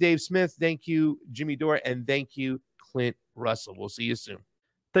 Thank you, Dave Smith. Thank you, Jimmy Dore. And thank you, Clint Russell. We'll see you soon.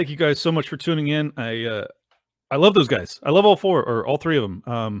 Thank you guys so much for tuning in. I love those guys. I love all three of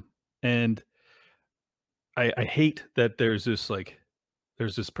them. And I hate that there's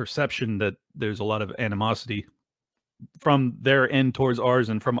this perception that there's a lot of animosity from their end towards ours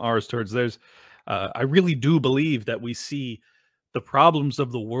and from ours towards theirs. I really do believe that we see the problems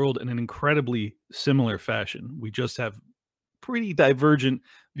of the world in an incredibly similar fashion. We just have pretty divergent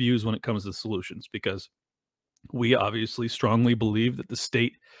views when it comes to solutions, because we obviously strongly believe that the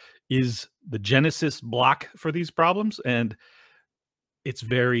state is the genesis block for these problems, and it's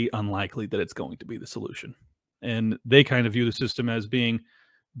very unlikely that it's going to be the solution. And they kind of view the system as being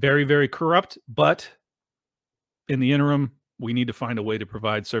very, very corrupt, but in the interim, we need to find a way to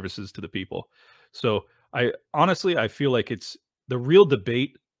provide services to the people. So I feel like the real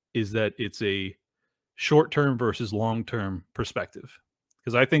debate is that it's a short-term versus long-term perspective.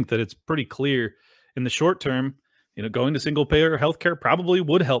 Because I think that it's pretty clear in the short term, going to single-payer healthcare probably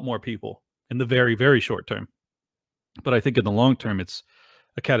would help more people in the very, very short term. But I think in the long term, it's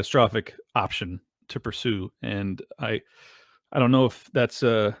a catastrophic option to pursue. And I don't know if that's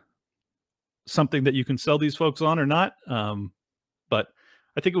something that you can sell these folks on or not. But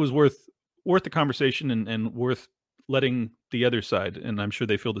I think it was worth the conversation and worth letting the other side, and I'm sure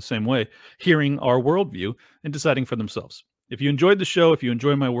they feel the same way, hearing our worldview and deciding for themselves. If you enjoyed the show, if you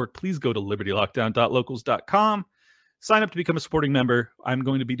enjoy my work, please go to libertylockdown.locals.com. Sign up to become a supporting member. I'm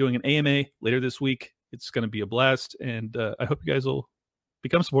going to be doing an AMA later this week. It's going to be a blast, and I hope you guys will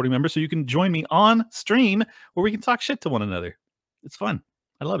become supporting members so you can join me on stream where we can talk shit to one another. It's fun.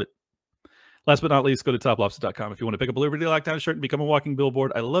 I love it. Last but not least, go to toplobster.com if you want to pick up a Liberty Lockdown shirt and become a walking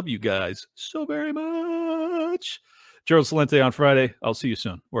billboard. I love you guys so very much. Gerald Celente on Friday. I'll see you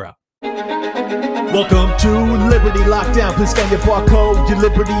soon. We're out. Welcome to Liberty Lockdown. Please scan your barcode. Your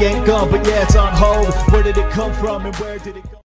liberty ain't gone, but yeah, it's on hold. Where did it come from and where did it go?